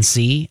wait and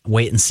see.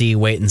 We'll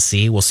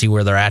see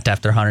where they're at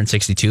after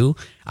 162.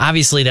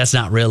 Obviously, that's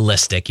not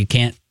realistic. You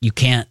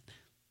can't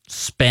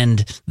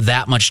spend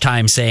that much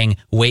time saying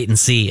wait and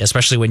see,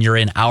 especially when you're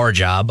in our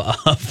job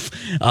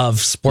of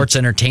sports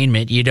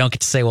entertainment. You don't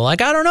get to say, well,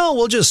 like, I don't know,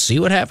 we'll just see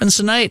what happens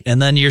tonight.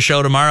 And then your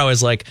show tomorrow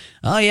is like,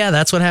 oh yeah,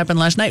 that's what happened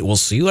last night. We'll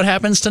see what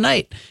happens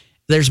tonight.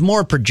 There's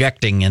more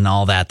projecting and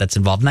all that's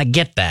involved, and I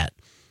get that.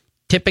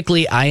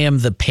 Typically, I am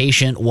the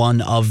patient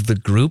one of the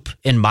group,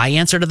 and my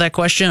answer to that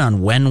question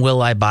on when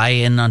will I buy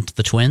in onto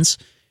the Twins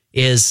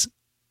is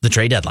the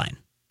trade deadline.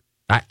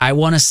 I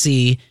want to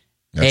see,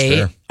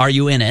 are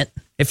you in it?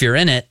 If you're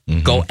in it,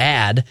 go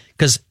add,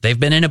 because they've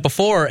been in it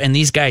before, and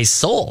these guys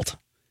sold.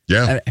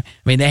 Yeah. I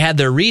mean, they had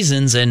their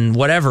reasons and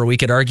whatever. We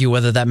could argue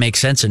whether that makes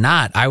sense or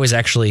not. I was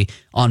actually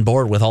on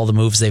board with all the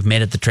moves they've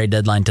made at the trade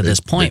deadline to this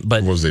point.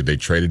 But they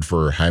traded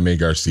for Jaime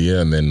Garcia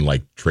and then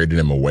traded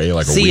him away a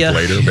week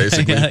later,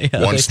 basically.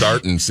 One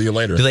start and see you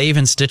later. Do they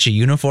even stitch a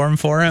uniform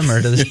for him,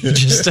 or do they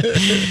just,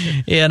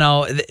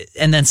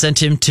 and then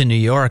sent him to New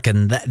York?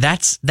 And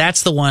that's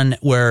the one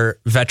where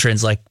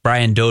veterans like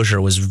Brian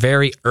Dozier was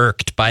very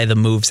irked by the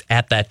moves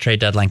at that trade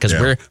deadline, because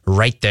we're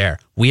right there.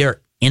 We are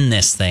in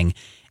this thing.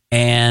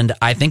 And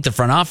I think the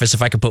front office,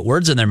 if I could put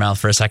words in their mouth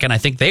for a second, I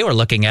think they were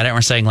looking at it and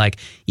were saying, like,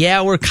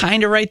 yeah, we're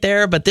kind of right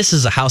there, but this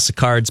is a house of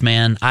cards,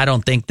 man. I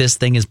don't think this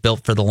thing is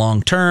built for the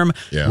long term.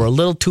 Yeah. We're a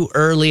little too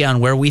early on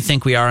where we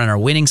think we are in our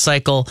winning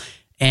cycle.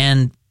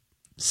 And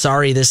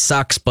sorry, this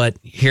sucks, but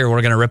here,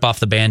 we're going to rip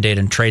off the Band-Aid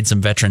and trade some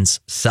veterans,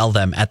 sell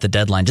them at the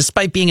deadline,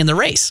 despite being in the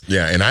race.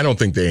 Yeah, and I don't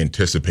think they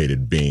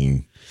anticipated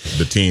being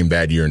the team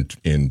that year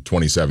in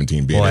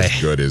 2017 being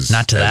as good as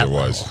it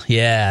was.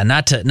 Yeah,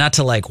 not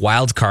to like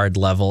wild card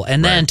level.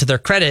 And then to their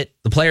credit,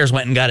 the players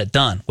went and got it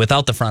done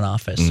without the front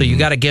office. So you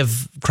got to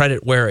give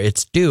credit where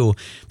it's due.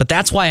 But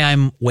that's why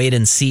I'm wait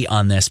and see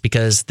on this,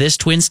 because this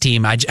Twins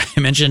team, I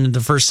mentioned in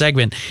the first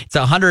segment, it's a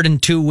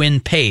 102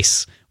 win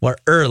pace. We're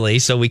early,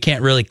 so we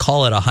can't really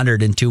call it a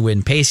 102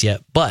 win pace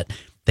yet, but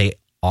they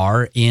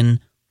are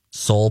in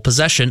sole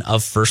possession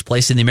of first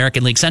place in the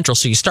American League Central.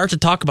 So you start to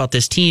talk about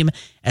this team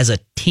as a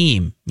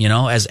team,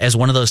 as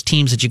one of those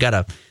teams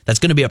that that's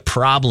going to be a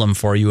problem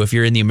for you if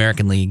you're in the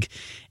American League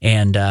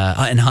and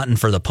hunting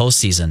for the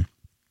postseason.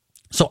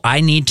 So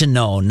I need to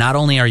know, not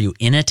only are you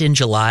in it in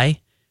July,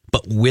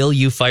 but will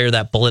you fire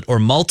that bullet or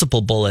multiple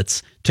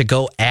bullets to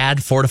go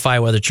fortify,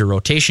 whether it's your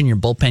rotation, your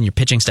bullpen, your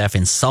pitching staff,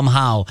 and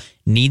somehow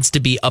needs to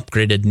be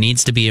upgraded,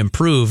 needs to be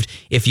improved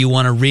if you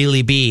want to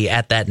really be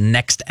at that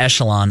next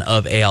echelon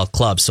of AL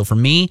clubs. So for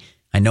me,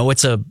 I know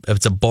it's a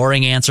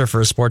boring answer for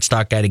a sports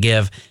talk guy to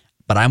give,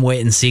 but I'm wait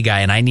and see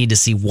guy, and I need to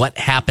see what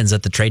happens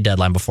at the trade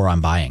deadline before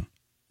I'm buying.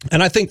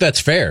 And I think that's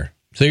fair.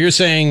 So you're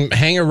saying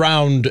hang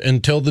around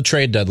until the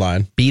trade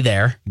deadline. Be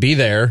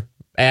there.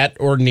 At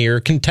or near,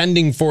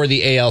 contending for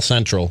the AL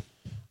Central,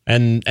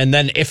 and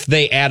then if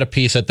they add a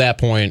piece at that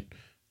point,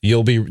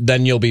 you'll be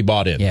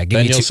bought in. Yeah,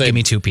 give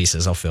me 2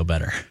 pieces, I'll feel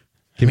better.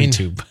 Give me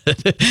 2.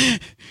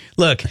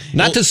 Look,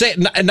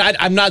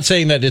 I'm not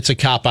saying that it's a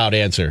cop out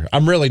answer.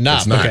 I'm really not.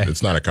 It's not. Okay.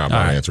 It's not a cop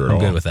out answer at all.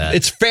 I'm good with that.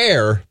 It's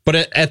fair, but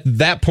at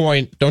that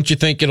point, don't you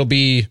think it'll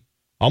be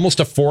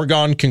almost a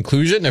foregone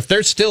conclusion if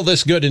they're still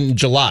this good in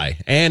July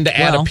and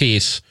add a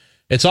piece?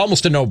 It's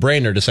almost a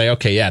no-brainer to say,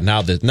 okay, yeah,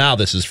 now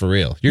this is for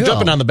real. You're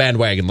jumping on the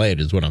bandwagon late,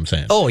 is what I'm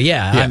saying. Oh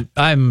yeah.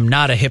 I'm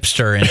not a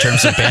hipster in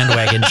terms of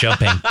bandwagon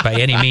jumping by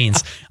any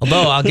means.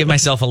 Although I'll give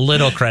myself a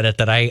little credit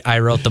that I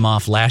wrote them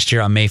off last year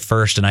on May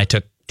 1st, and I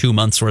took 2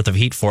 months worth of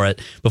heat for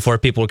it before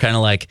people were kind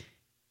of like,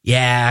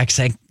 yeah,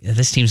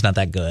 this team's not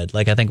that good.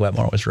 Like, I think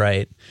Wetmore was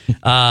right.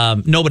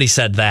 Nobody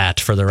said that,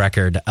 for the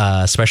record,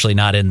 especially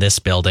not in this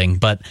building.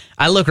 But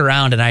I look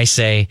around and I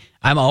say,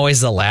 I'm always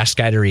the last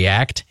guy to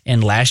react.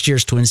 And last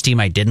year's Twins team,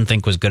 I didn't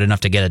think was good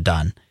enough to get it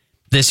done.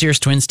 This year's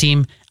Twins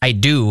team, I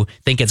do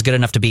think it's good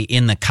enough to be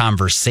in the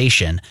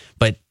conversation.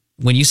 But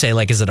when you say,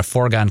 like, is it a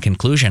foregone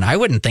conclusion? I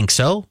wouldn't think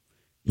so.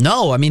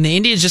 No, I mean, the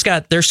Indians just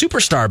got their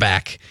superstar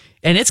back.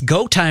 And it's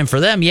go time for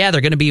them. Yeah,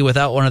 they're going to be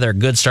without one of their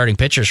good starting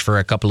pitchers for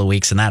a couple of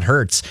weeks, and that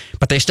hurts.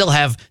 But they still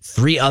have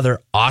 3 other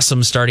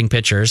awesome starting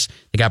pitchers.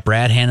 They got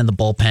Brad Hand in the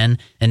bullpen,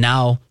 and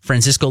now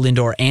Francisco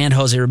Lindor and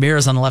Jose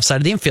Ramirez on the left side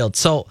of the infield.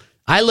 So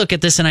I look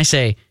at this and I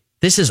say,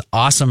 this is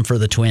awesome for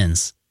the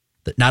Twins.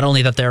 Not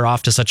only that they're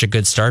off to such a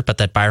good start, but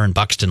that Byron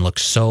Buxton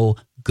looks so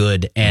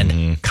good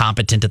and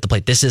competent at the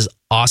plate. This is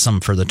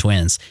awesome for the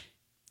Twins.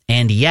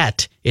 And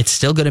yet, it's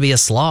still going to be a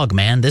slog,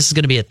 man. This is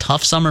going to be a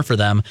tough summer for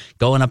them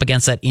going up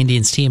against that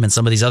Indians team and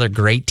some of these other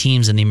great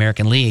teams in the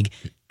American League.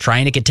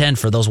 Trying to contend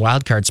for those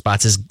wild card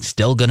spots is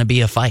still going to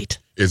be a fight.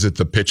 Is it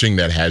the pitching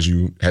that has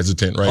you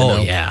hesitant right now?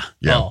 Oh, yeah.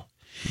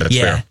 That's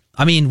fair.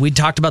 I mean, we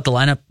talked about the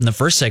lineup in the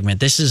first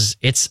segment.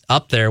 It's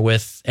up there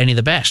with any of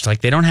the best. Like,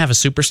 they don't have a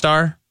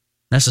superstar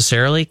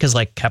necessarily, because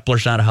like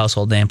Kepler's not a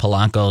household name,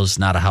 Polanco's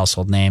not a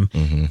household name.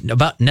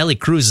 About Nelly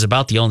Cruz is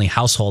about the only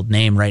household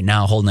name right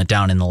now holding it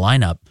down in the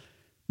lineup.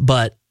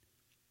 But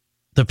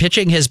the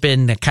pitching has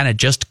been kind of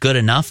just good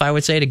enough, I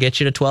would say, to get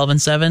you to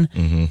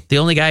 12-7. The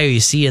only guy who you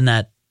see in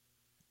that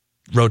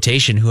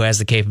rotation who has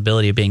the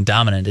capability of being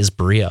dominant is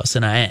Barrios,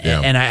 and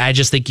I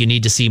just think you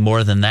need to see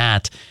more than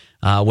that.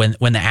 When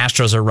the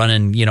Astros are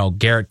running,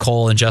 Garrett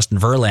Cole and Justin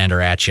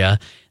Verlander at you,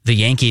 the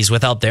Yankees,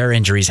 without their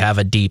injuries, have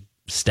a deep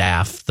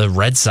staff. The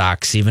Red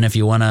Sox, even if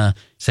you want to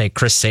say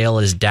Chris Sale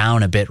is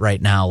down a bit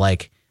right now,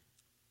 like,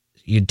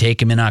 you'd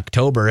take him in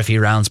October if he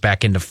rounds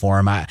back into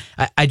form. I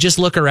just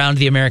look around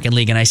the American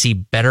League and I see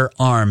better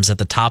arms at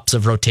the tops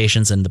of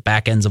rotations and the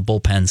back ends of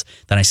bullpens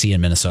than I see in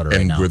Minnesota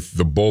right now. And with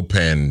the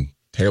bullpen,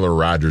 Taylor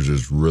Rogers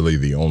is really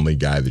the only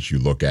guy that you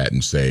look at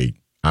and say,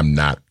 I'm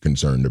not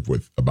concerned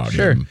about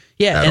him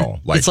at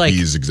all. Like,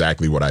 he's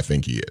exactly what I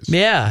think he is.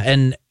 Yeah,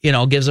 and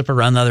gives up a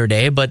run the other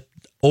day, but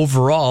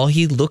overall,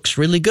 he looks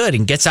really good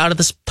and gets out of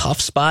this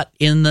tough spot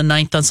in the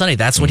 9th on Sunday.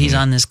 That's what he's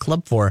on this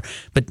club for.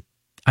 But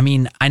I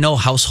mean, I know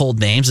household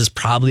names is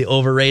probably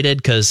overrated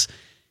because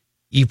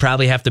you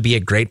probably have to be a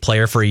great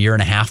player for a year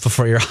and a half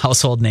before you're a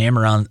household name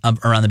around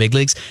the big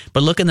leagues.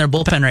 But look in their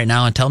bullpen right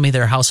now and tell me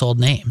they're household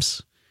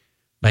names.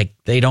 Like,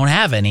 they don't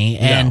have any,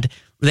 and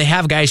they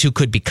have guys who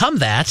could become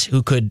that,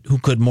 who could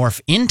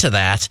morph into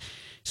that.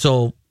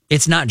 So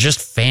it's not just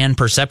fan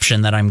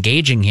perception that I'm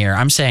gauging here.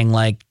 I'm saying,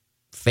 like,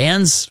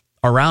 fans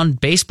around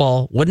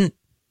baseball wouldn't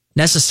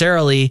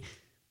necessarily.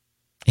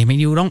 I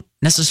mean, you don't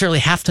necessarily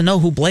have to know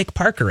who Blake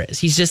Parker is.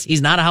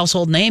 He's not a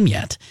household name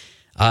yet.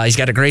 He's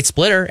got a great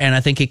splitter, and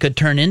I think he could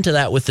turn into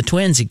that with the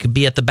Twins. He could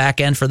be at the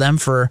back end for them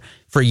for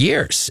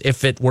years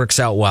if it works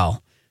out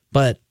well.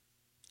 But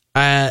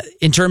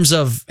in terms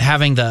of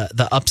having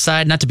the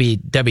upside, not to be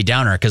Debbie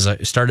Downer, because I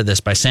started this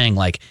by saying,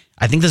 like,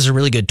 I think this is a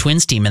really good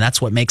Twins team, and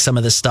that's what makes some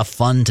of this stuff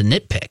fun to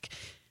nitpick.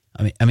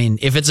 I mean,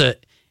 if it's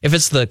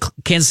the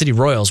Kansas City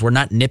Royals, we're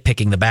not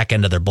nitpicking the back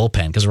end of their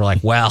bullpen because we're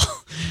like, well,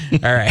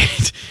 all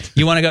right,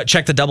 you want to go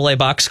check the AA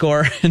box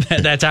score?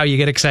 That's how you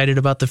get excited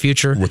about the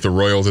future? With the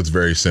Royals, it's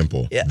very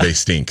simple. Yeah. They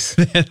stinks.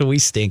 We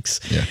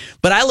stinks. Yeah.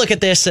 But I look at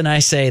this and I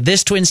say,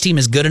 this Twins team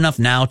is good enough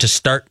now to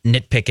start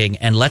nitpicking,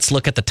 and let's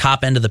look at the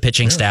top end of the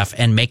pitching staff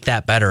and make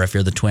that better if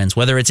you're the Twins.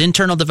 Whether it's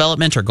internal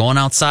development or going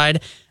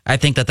outside, I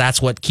think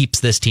that's what keeps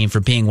this team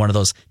from being one of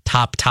those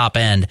top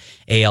end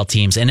AL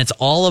teams. And it's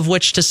all of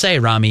which to say,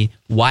 Rami,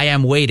 why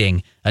I'm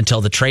waiting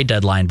until the trade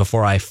deadline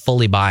before I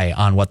fully buy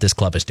on what this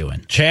club is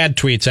doing. Chad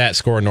tweets at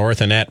Score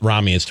North, and at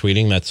Rami is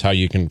tweeting. That's how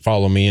you can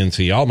follow me and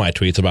see all my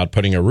tweets about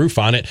putting a roof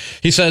on it.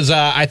 He says,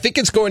 I think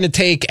it's going to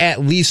take at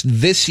least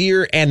this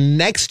year and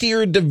next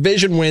year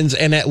division wins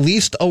and at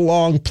least a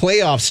long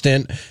playoff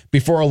stint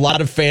before a lot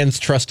of fans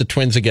trust the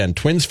Twins again.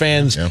 Twins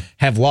fans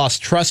have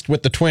lost trust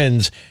with the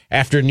Twins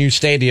after a new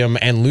stadium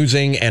and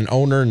losing an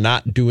owner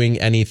not doing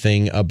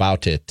anything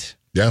about it.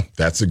 Yeah,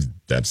 that's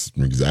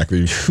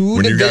exactly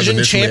 2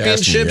 division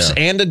championships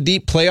and a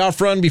deep playoff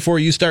run before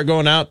you start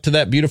going out to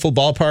that beautiful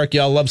ballpark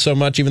y'all love so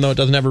much, even though it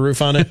doesn't have a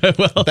roof on it.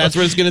 Well, that's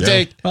what it's going to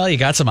take. Well, you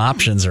got some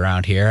options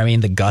around here. I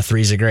mean, the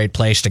Guthrie's a great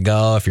place to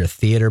go if you're a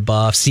theater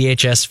buff.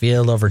 CHS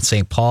Field over in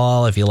St.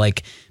 Paul if you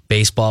like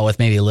baseball with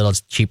maybe a little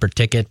cheaper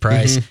ticket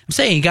price. I'm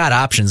saying you got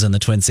options in the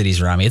Twin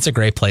Cities, Rami. It's a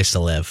great place to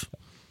live.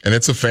 And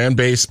it's a fan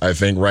base, I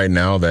think, right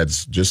now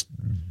that's just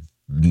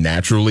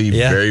naturally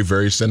very,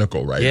 very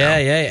cynical right now.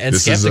 And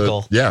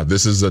skeptical.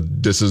 This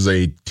is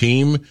a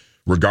team,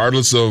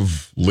 regardless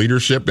of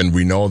leadership, and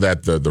we know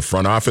that the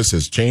front office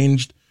has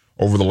changed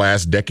over the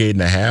last decade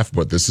and a half,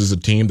 but this is a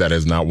team that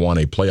has not won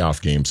a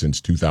playoff game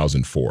since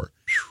 2004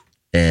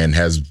 and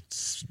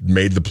has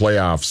made the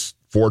playoffs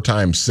 4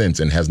 times since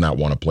and has not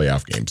won a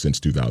playoff game since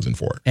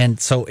 2004. And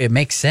so it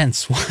makes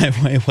sense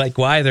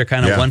why they're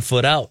kind of 1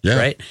 foot out,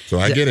 right? So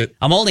I get it.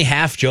 I'm only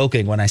half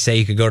joking when I say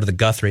you could go to the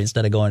Guthrie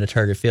instead of going to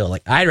Target Field.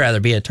 Like, I'd rather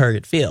be at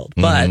Target Field,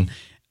 but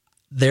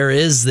there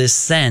is this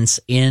sense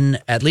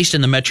at least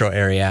in the metro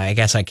area, I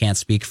guess I can't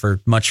speak for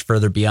much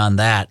further beyond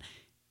that.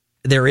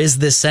 There is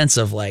this sense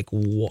of like,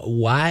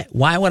 why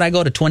would I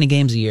go to 20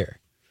 games a year?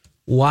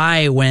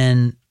 Why,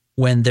 when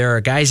there are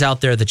guys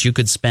out there that you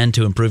could spend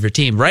to improve your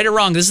team, right or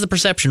wrong, this is the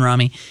perception,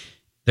 Rami.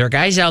 There are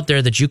guys out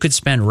there that you could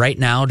spend right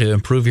now to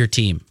improve your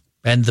team.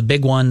 And the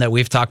big one that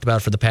we've talked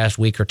about for the past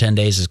week or 10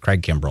 days is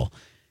Craig Kimbrell.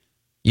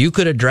 You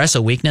could address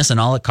a weakness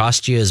and all it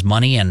costs you is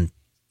money and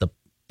the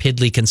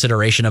piddly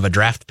consideration of a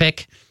draft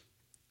pick.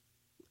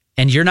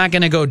 And you're not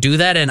going to go do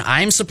that, and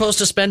I'm supposed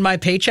to spend my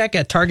paycheck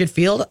at Target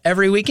Field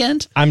every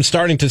weekend? I'm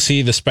starting to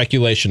see the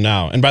speculation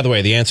now. And by the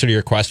way, the answer to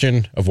your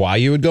question of why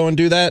you would go and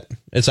do that,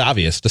 it's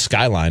obvious. The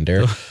skyline,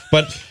 Derek.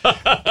 But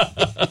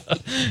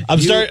I'm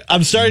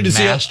starting to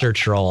see master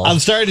troll. I'm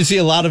starting to see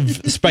a lot of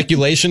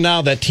speculation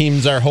now that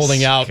teams are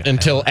holding out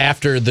until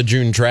after the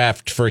June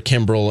draft for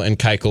Kimbrell and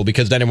Keuchel,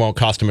 because then it won't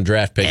cost them a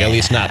draft pick, at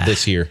least not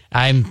this year.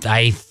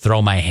 I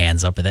throw my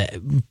hands up at that.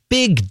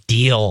 Big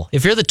deal.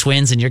 If you're the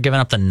Twins and you're giving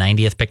up the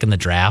 90th pick in the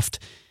draft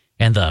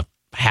and the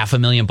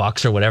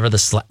 $500,000 or whatever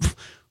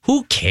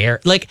who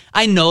cares? Like,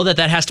 I know that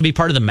has to be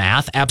part of the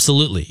math.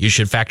 Absolutely. You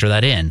should factor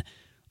that in.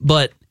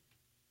 But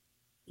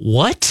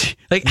what?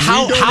 Like, we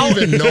don't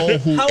even know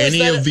who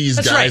any of these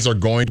guys are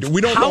going to. We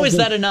don't know. How is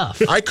that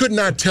enough? I could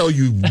not tell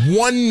you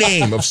one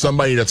name of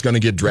somebody that's going to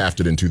get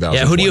drafted in 2020.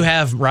 Yeah, who do you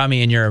have,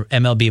 Rami, in your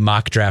MLB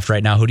mock draft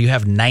right now? Who do you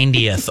have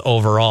 90th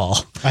overall?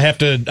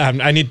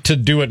 I need to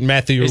do what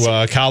Matthew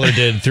Collar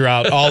did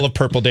throughout all of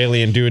Purple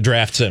Daily and do a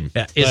draft sim.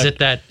 Yeah. Is it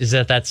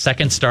that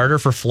second starter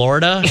for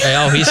Florida?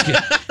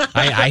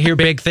 I hear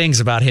big things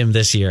about him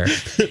this year.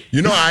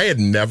 You know,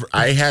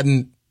 I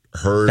hadn't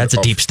heard. That's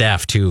a deep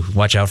staff too.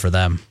 Watch out for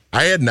them.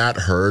 I had not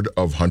heard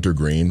of Hunter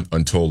Green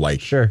until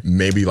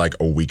maybe like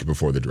a week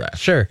before the draft.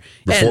 Sure.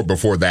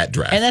 Before that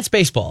draft. And that's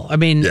baseball. I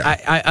mean,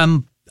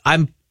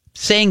 I'm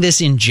saying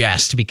this in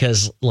jest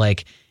because,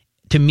 like,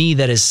 to me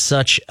that is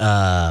such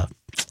a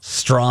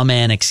straw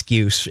man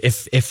excuse.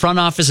 If front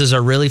offices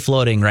are really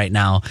floating right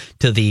now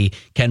to the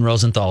Ken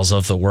Rosenthal's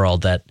of the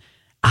world that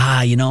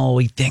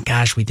we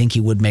think he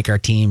would make our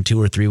team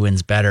 2 or 3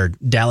 wins better.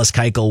 Dallas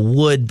Keuchel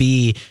would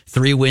be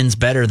 3 wins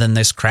better than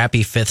this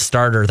crappy 5th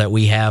starter that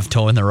we have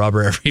towing the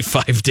rubber every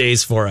 5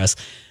 days for us.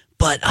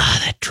 But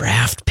that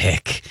draft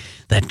pick,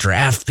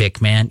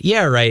 man.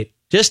 Yeah, right.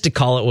 Just to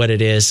call it what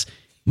it is.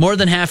 More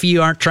than half of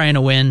you aren't trying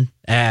to win.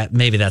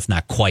 Maybe that's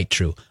not quite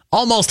true.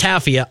 Almost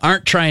half of you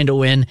aren't trying to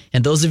win,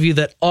 and those of you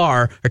that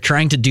are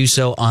trying to do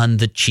so on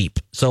the cheap.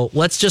 So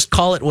let's just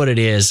call it what it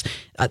is.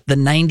 The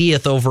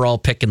 90th overall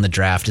pick in the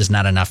draft is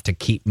not enough to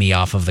keep me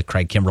off of the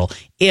Craig Kimbrell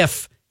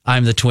if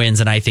I'm the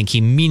Twins, and I think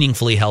he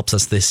meaningfully helps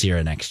us this year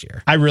and next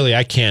year.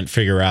 I can't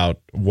figure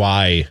out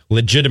why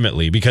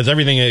legitimately, because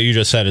everything that you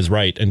just said is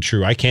right and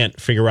true. I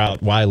can't figure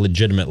out why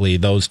legitimately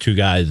those 2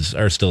 guys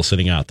are still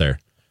sitting out there.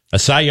 A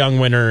Cy Young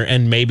winner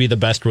and maybe the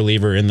best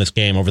reliever in this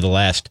game over the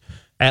last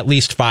at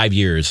least 5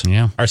 years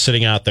are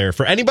sitting out there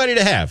for anybody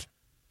to have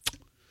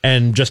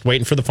and just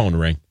waiting for the phone to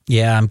ring.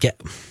 Yeah,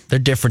 they're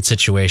different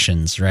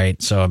situations,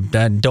 right? So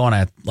I don't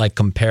want to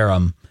compare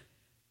them,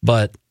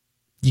 but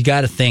you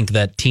got to think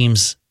that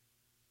teams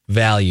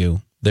value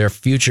their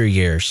future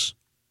years,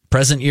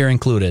 present year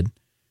included,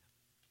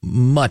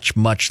 much,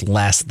 much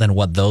less than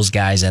what those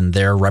guys and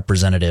their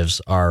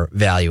representatives are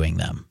valuing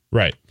them.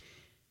 Right.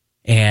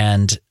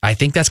 And I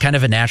think that's kind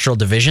of a natural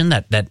division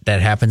that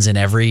happens in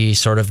every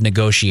sort of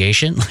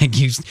negotiation. Like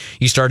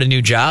you start a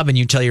new job and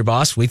you tell your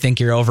boss, we think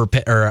you're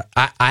overpaid, or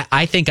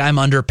I think I'm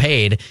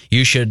underpaid.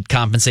 You should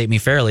compensate me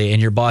fairly.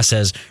 And your boss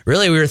says,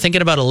 really, we were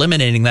thinking about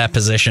eliminating that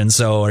position.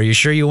 So are you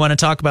sure you want to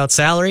talk about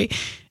salary?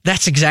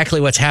 That's exactly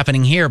what's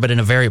happening here, but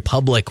in a very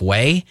public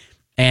way.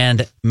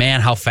 And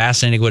man, how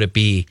fascinating would it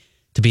be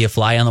to be a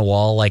fly on the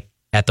wall, like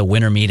at the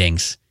winter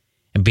meetings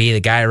and be the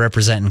guy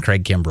representing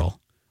Craig Kimbrell.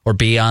 Or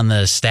be on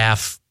the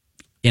staff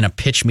in a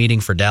pitch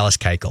meeting for Dallas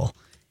Keuchel.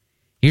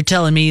 You're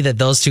telling me that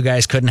those 2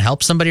 guys couldn't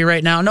help somebody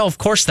right now? No, of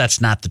course that's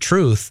not the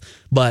truth.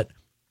 But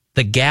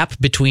the gap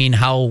between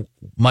how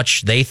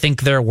much they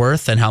think they're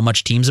worth and how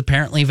much teams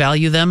apparently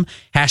value them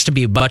has to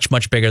be much,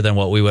 much bigger than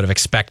what we would have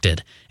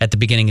expected at the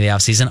beginning of the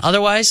offseason.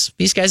 Otherwise,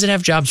 these guys would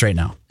have jobs right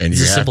now. And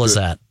it's as simple as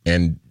that.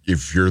 And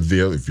if you're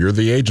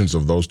the agents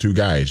of those 2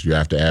 guys, you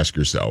have to ask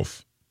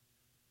yourself,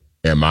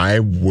 am I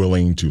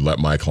willing to let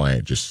my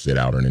client just sit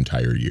out an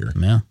entire year?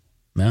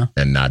 Yeah.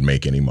 And not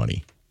make any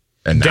money?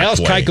 And Dallas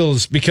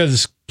Keuchel's,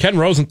 because Ken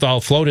Rosenthal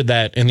floated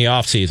that in the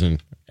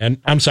offseason.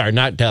 And I'm sorry,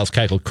 not Dallas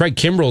Keuchel. Craig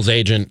Kimbrell's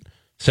agent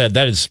said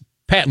that is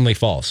patently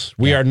false.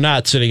 We are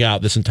not sitting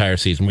out this entire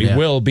season. We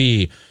will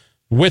be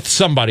with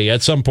somebody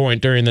at some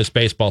point during this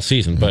baseball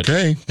season. But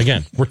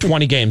again, we're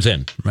 20 games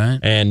in. Right.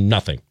 And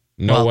nothing.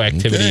 No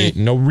activity,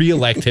 no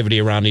real activity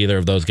around either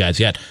of those guys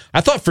yet.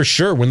 I thought for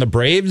sure when the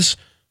Braves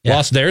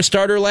lost their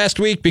starter last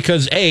week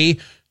because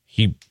he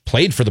he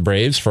played for the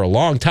Braves for a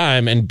long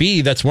time, and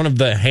B, that's one of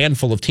the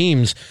handful of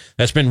teams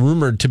that's been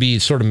rumored to be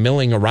sort of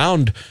milling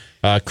around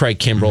Craig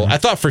Kimbrel. I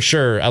thought for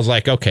sure, I was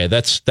like, okay,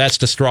 that's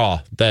the straw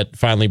that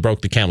finally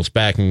broke the camel's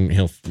back, and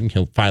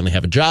he'll finally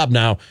have a job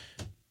now.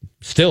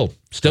 Still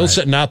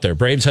sitting out there.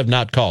 Braves have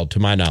not called, to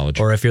my knowledge.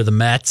 Or if you're the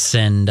Mets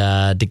and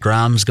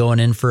DeGrom's going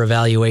in for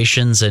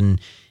evaluations, and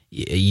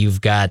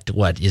you've got,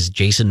 is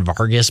Jason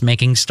Vargas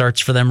making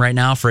starts for them right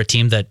now for a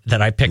team that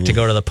I picked to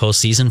go to the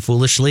postseason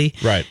foolishly?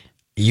 Right.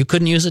 You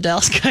couldn't use a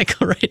Dallas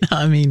Geico right now.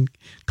 I mean,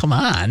 come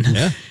on.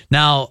 Yeah.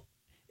 Now,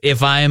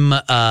 if I'm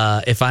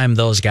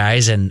those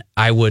guys, and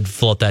I would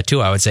float that too,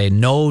 I would say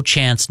no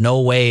chance,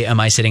 no way am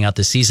I sitting out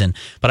this season.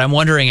 But I'm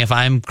wondering, if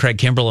I'm Craig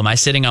Kimbrel, am I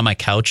sitting on my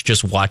couch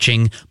just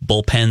watching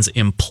bullpens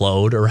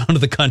implode around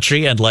the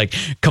country and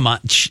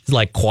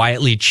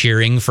quietly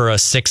cheering for a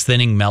 6th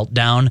inning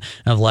meltdown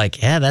of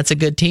yeah, that's a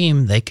good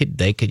team. They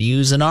could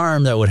use an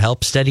arm that would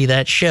help steady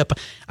that ship.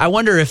 I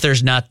wonder if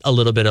there's not a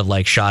little bit of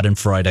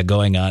schadenfreude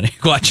going on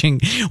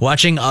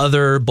watching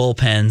other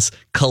bullpens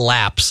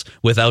collapse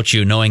without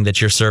you knowing that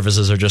your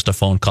services are just a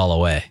phone call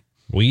away.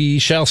 We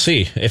shall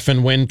see if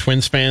and when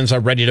Twins fans are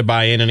ready to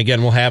buy in. And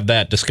again, we'll have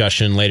that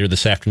discussion later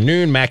this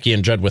afternoon. Mackey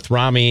and Judd with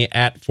Rami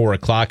at 4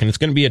 o'clock. And it's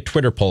going to be a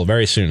Twitter poll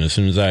very soon, as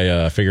soon as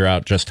I figure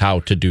out just how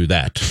to do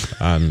that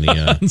on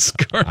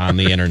the on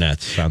the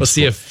internet. We'll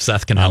see if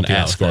Seth can help you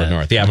out. Score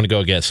North. Yeah, I'm going to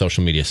go get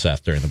social media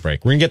Seth during the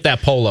break. We're going to get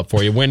that poll up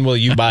for you. When will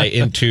you buy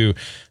into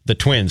the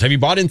Twins? Have you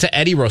bought into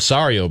Eddie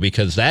Rosario?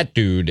 Because that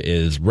dude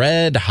is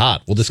red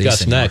hot. We'll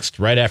discuss next,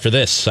 right after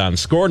this, on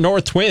Score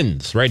North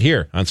Twins, right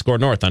here on Score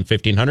North on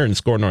 1500 and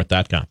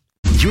ScoreNorth.com.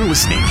 You're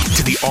listening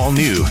to the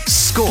all-new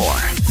Score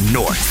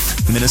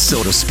North.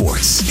 Minnesota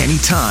sports.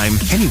 Anytime,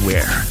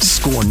 anywhere.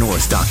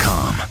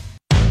 ScoreNorth.com.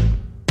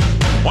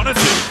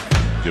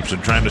 1-2.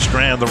 Gibson trying to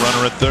strand the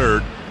runner at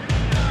third.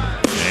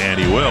 And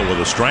he will with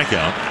a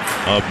strikeout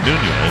of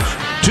Nunez.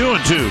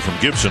 2-2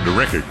 from Gibson to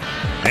Rickard.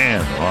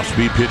 And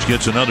off-speed pitch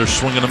gets another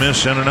swing and a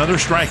miss and another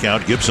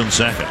strikeout. Gibson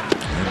second.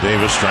 And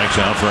Davis strikes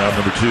out for out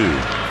number 2.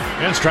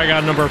 And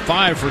strikeout number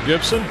 5 for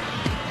Gibson.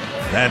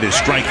 That is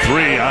strike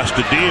 3.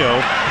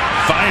 Astudillo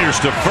fires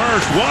to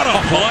first. What a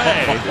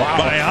play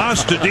by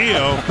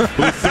Astudillo,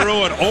 who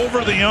threw it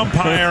over the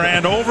umpire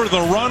and over the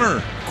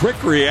runner.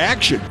 Quick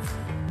reaction.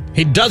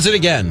 He does it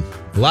again.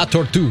 La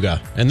Tortuga.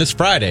 And this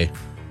Friday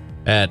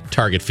at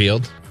Target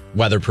Field,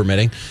 weather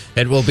permitting,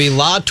 it will be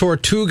La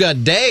Tortuga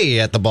Day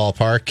at the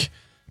ballpark.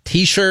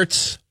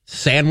 T-shirts,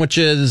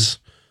 sandwiches,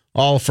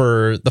 all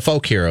for the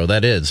folk hero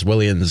that is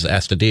Willians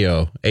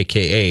Astudillo,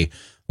 a.k.a.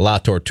 La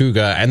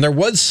Tortuga. And there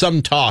was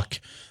some talk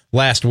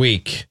last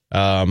week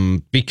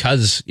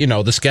because,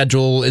 the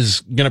schedule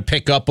is going to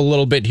pick up a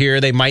little bit here.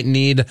 They might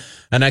need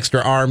an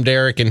extra arm,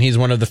 Derek, and he's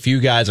one of the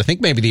few guys, I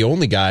think maybe the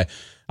only guy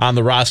on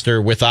the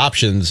roster with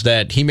options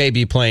that he may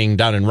be playing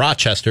down in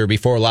Rochester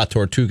before La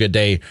Tortuga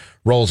Day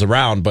rolls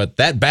around. But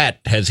that bat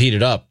has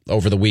heated up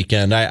over the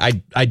weekend.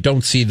 I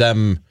don't see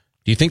them.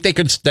 Do you think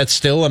that's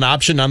still an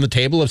option on the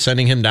table of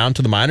sending him down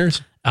to the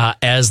minors?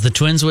 As the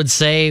Twins would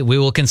say, we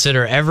will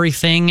consider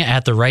everything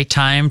at the right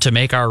time to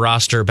make our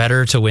roster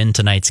better to win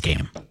tonight's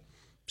game.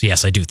 So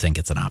yes, I do think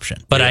it's an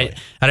option, but really?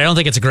 I don't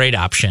think it's a great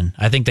option.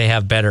 I think they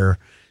have better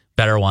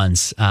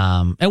ones.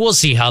 And we'll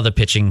see how the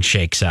pitching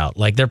shakes out.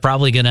 They're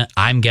probably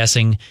I'm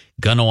guessing,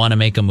 gonna want to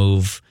make a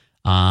move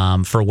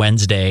for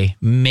Wednesday.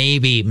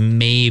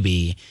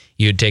 Maybe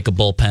you'd take a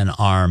bullpen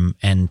arm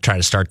and try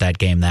to start that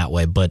game that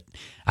way. But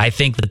I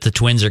think that the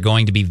Twins are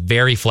going to be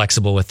very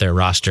flexible with their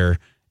roster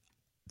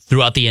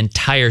throughout the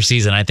entire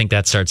season. I think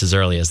that starts as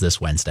early as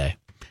this Wednesday.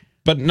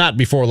 But not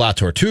before La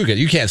Tortuga.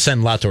 You can't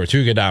send La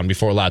Tortuga down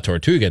before La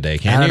Tortuga Day,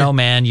 can you? I don't know,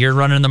 man. You're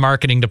running the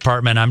marketing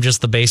department. I'm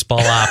just the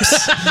baseball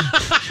ops.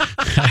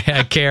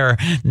 I care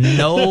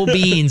no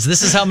beans.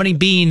 This is how many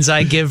beans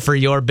I give for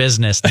your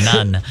business.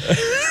 None.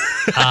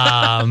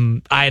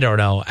 I don't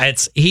know.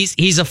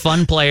 He's a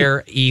fun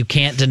player. You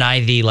can't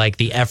deny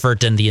the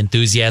effort and the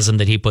enthusiasm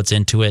that he puts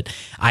into it.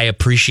 I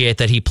appreciate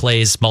that he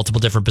plays multiple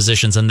different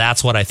positions, and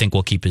that's what I think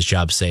will keep his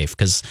job safe.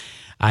 Because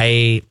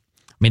the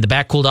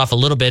bat cooled off a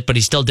little bit, but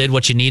he still did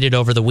what you needed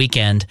over the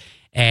weekend.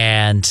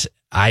 And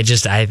I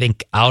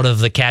think out of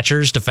the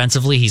catchers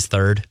defensively, he's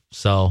third.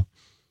 So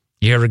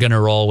you're going to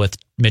roll with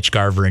Mitch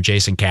Garver and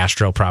Jason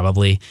Castro,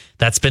 probably.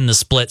 That's been the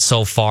split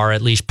so far,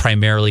 at least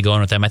primarily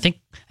going with them. I think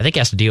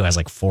Astudillo has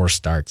 4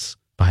 starts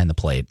behind the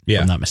plate,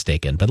 if I'm not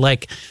mistaken. But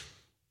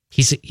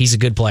he's a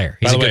good player.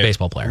 He's a good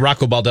baseball player.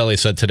 Rocco Baldelli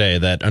said today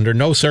that under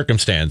no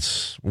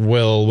circumstance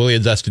will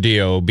Willians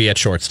Astudillo be at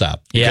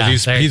shortstop.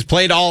 Because he's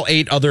played all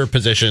 8 other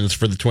positions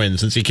for the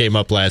Twins since he came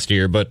up last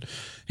year, but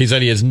he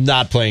said he is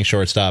not playing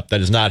shortstop. That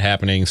is not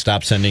happening.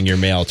 Stop sending your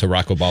mail to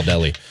Rocco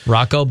Baldelli.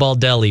 Rocco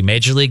Baldelli,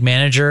 Major League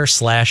Manager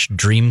 /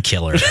 Dream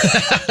Killer.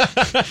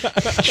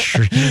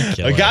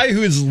 A guy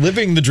who is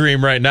living the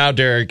dream right now,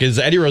 Derek, is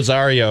Eddie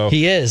Rosario.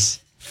 He is.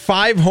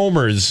 5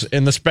 homers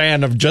in the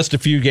span of just a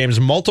few games,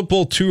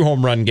 multiple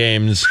 2-home run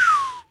games.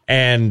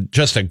 And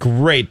just a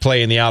great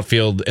play in the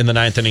outfield in the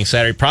 9th inning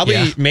Saturday.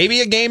 Probably, maybe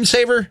a game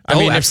saver. I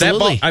mean,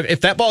 absolutely. if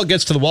that ball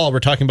gets to the wall,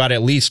 we're talking about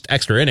at least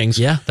extra innings.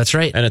 Yeah, that's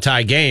right. And a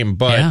tie game.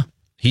 But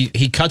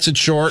he cuts it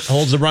short,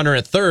 holds the runner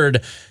at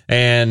third,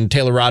 and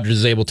Taylor Rogers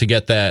is able to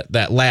get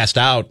that last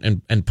out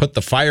and put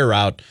the fire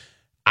out.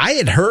 I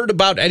had heard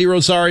about Eddie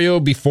Rosario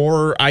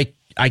before I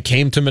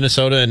came to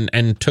Minnesota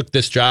and took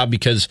this job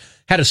because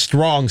had a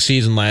strong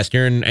season last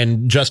year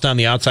and just on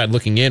the outside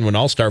looking in when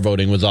All-Star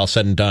voting was all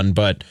said and done.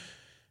 But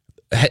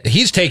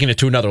he's taken it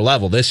to another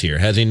level this year,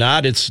 has he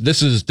not?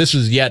 This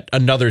is yet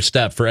another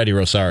step for Eddie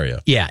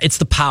Rosario. Yeah, it's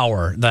the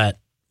power that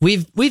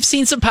we've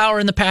seen some power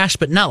in the past,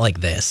 but not like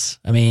this.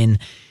 I mean,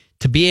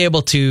 to be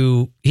able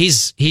to,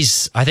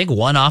 he's I think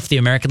one off the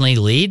American League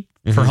lead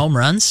for home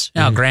runs.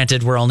 Now,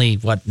 granted, we're only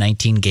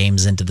 19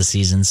 games into the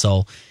season,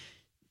 so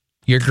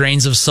your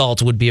grains of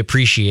salt would be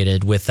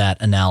appreciated with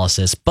that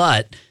analysis,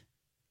 but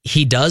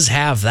he does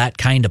have that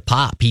kind of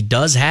pop. He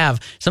does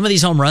have some of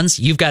these home runs.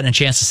 You've gotten a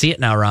chance to see it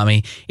now,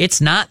 Rami. It's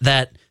not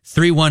that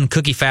 3-1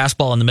 cookie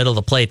fastball in the middle of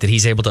the plate that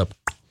he's able to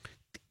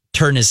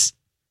turn his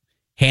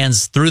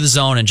hands through the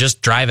zone and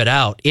just drive it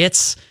out.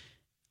 It's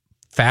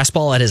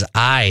fastball at his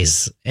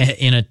eyes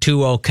in a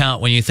 2-0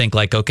 count when you think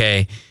like,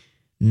 okay,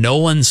 no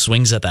one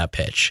swings at that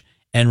pitch.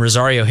 And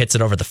Rosario hits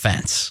it over the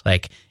fence.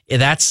 Like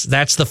that's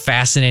the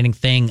fascinating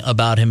thing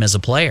about him as a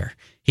player.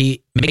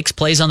 He makes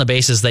plays on the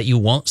bases that you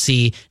won't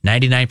see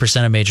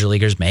 99% of major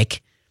leaguers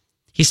make.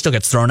 He still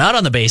gets thrown out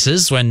on the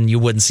bases when you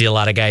wouldn't see a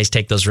lot of guys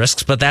take those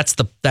risks, but that's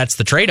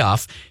the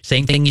trade-off.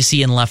 Same thing you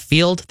see in left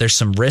field. There's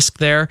some risk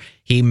there.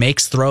 He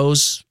makes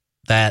throws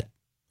that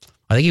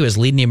I think he was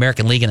leading the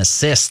American League in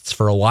assists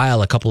for a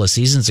while a couple of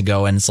seasons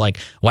ago, and it's like,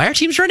 why are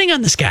teams running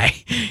on this guy?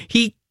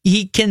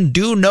 He can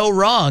do no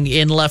wrong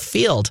in left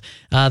field.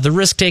 The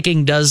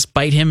risk-taking does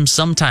bite him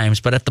sometimes,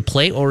 but at the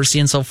plate, what we're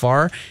seeing so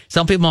far,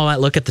 some people might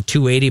look at the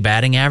 280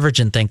 batting average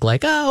and think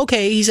like, oh,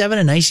 okay, he's having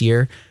a nice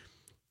year.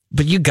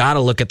 But you got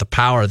to look at the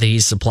power that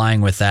he's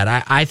supplying with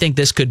that. I think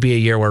this could be a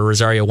year where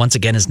Rosario once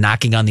again is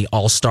knocking on the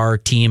all-star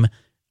team,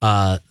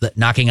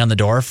 knocking on the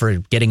door for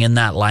getting in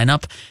that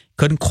lineup.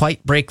 Couldn't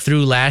quite break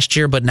through last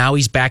year, but now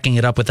he's backing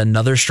it up with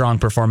another strong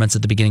performance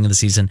at the beginning of the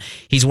season.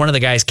 He's one of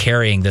the guys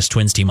carrying this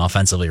Twins team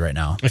offensively right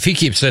now. If he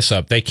keeps this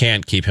up, they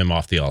can't keep him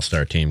off the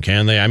All-Star team,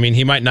 can they? I mean,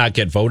 he might not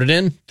get voted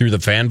in through the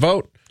fan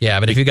vote.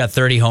 Yeah, but if you got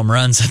 30 home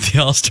runs at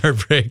the All-Star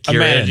break,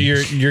 you're in.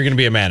 You're going to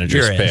be a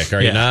manager's pick,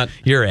 are you not?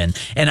 You're in.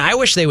 And I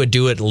wish they would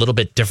do it a little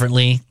bit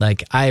differently.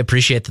 Like, I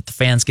appreciate that the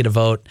fans get a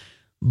vote,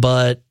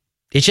 but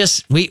it's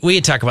just, we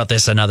could talk about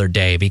this another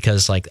day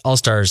because, like,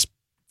 All-Stars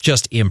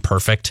just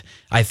imperfect,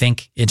 I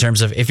think, in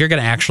terms of if you're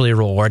going to actually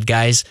reward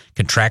guys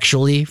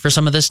contractually for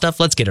some of this stuff,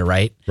 let's get it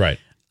right. Right.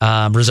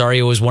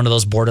 Rosario was one of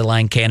those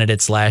borderline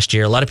candidates last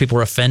year. A lot of people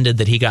were offended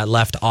that he got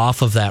left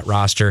off of that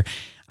roster.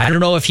 I don't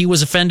know if he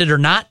was offended or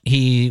not.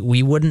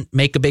 We wouldn't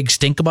make a big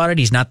stink about it.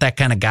 He's not that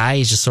kind of guy.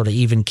 He's just sort of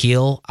even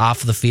keel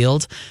off the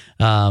field,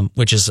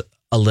 which is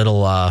a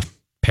little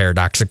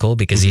paradoxical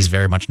because he's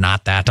very much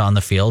not that on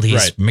the field.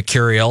 He's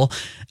mercurial.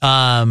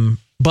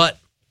 But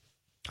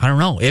I don't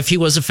know. If he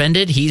was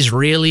offended, he's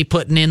really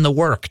putting in the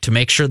work to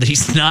make sure that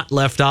he's not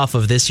left off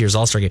of this year's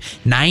All-Star game.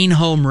 9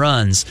 home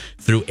runs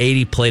through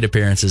 80 plate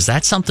appearances.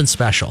 That's something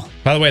special.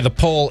 By the way, the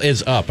poll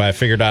is up. I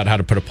figured out how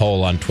to put a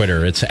poll on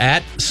Twitter. It's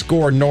at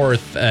Score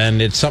North,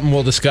 and it's something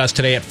we'll discuss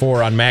today at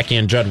 4 on Mackey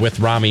and Judd with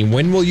Rami.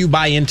 When will you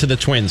buy into the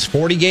Twins?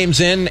 40 games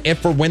in,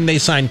 if or when they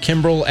sign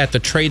Kimbrel at the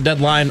trade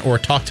deadline, or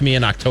talk to me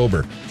in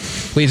October?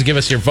 Please give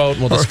us your vote, and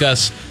we'll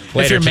discuss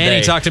later if you're Manny,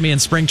 today. talk to me in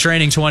spring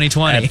training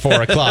 2020. At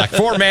 4 o'clock.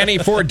 For Manny,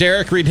 for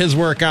Derek, read his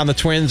work on the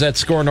Twins at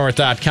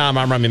scorenorth.com.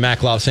 I'm Rami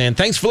Maklov saying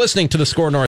thanks for listening to the Score North